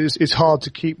notes, but it's hard to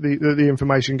keep the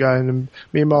information going. And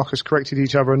me and Marcus corrected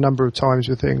each other a number of times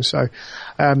with things. So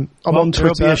I'm on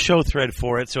Twitter. There'll be a show thread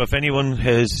for it. So if anyone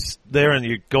is there, and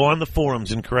you go on the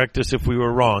forums and correct us if we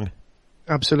were wrong.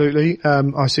 Absolutely.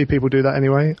 I see people do that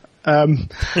anyway.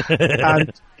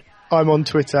 And I'm on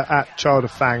Twitter at Child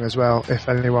of Fang as well, if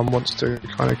anyone wants to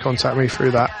kind of contact me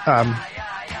through that.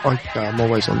 I'm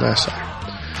always on there, so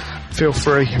feel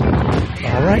free.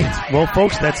 All right. Well,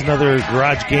 folks, that's another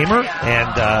Garage Gamer,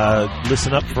 and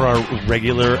listen up for our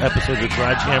regular episodes of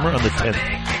Garage Hammer on the 10th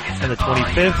and the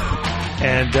 25th,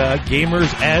 and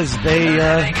gamers as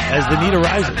the need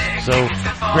arises. So,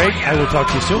 Greg, I will talk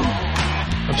to you soon.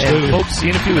 Absolutely. And folks, see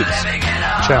you in a few weeks.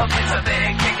 Ciao. It's a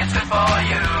big kick, it's good for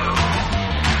you.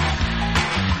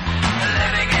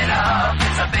 Living it up,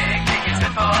 it's a big kick, it's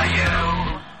good for you.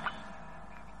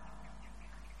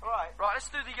 Right, let's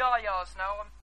do the yayas now.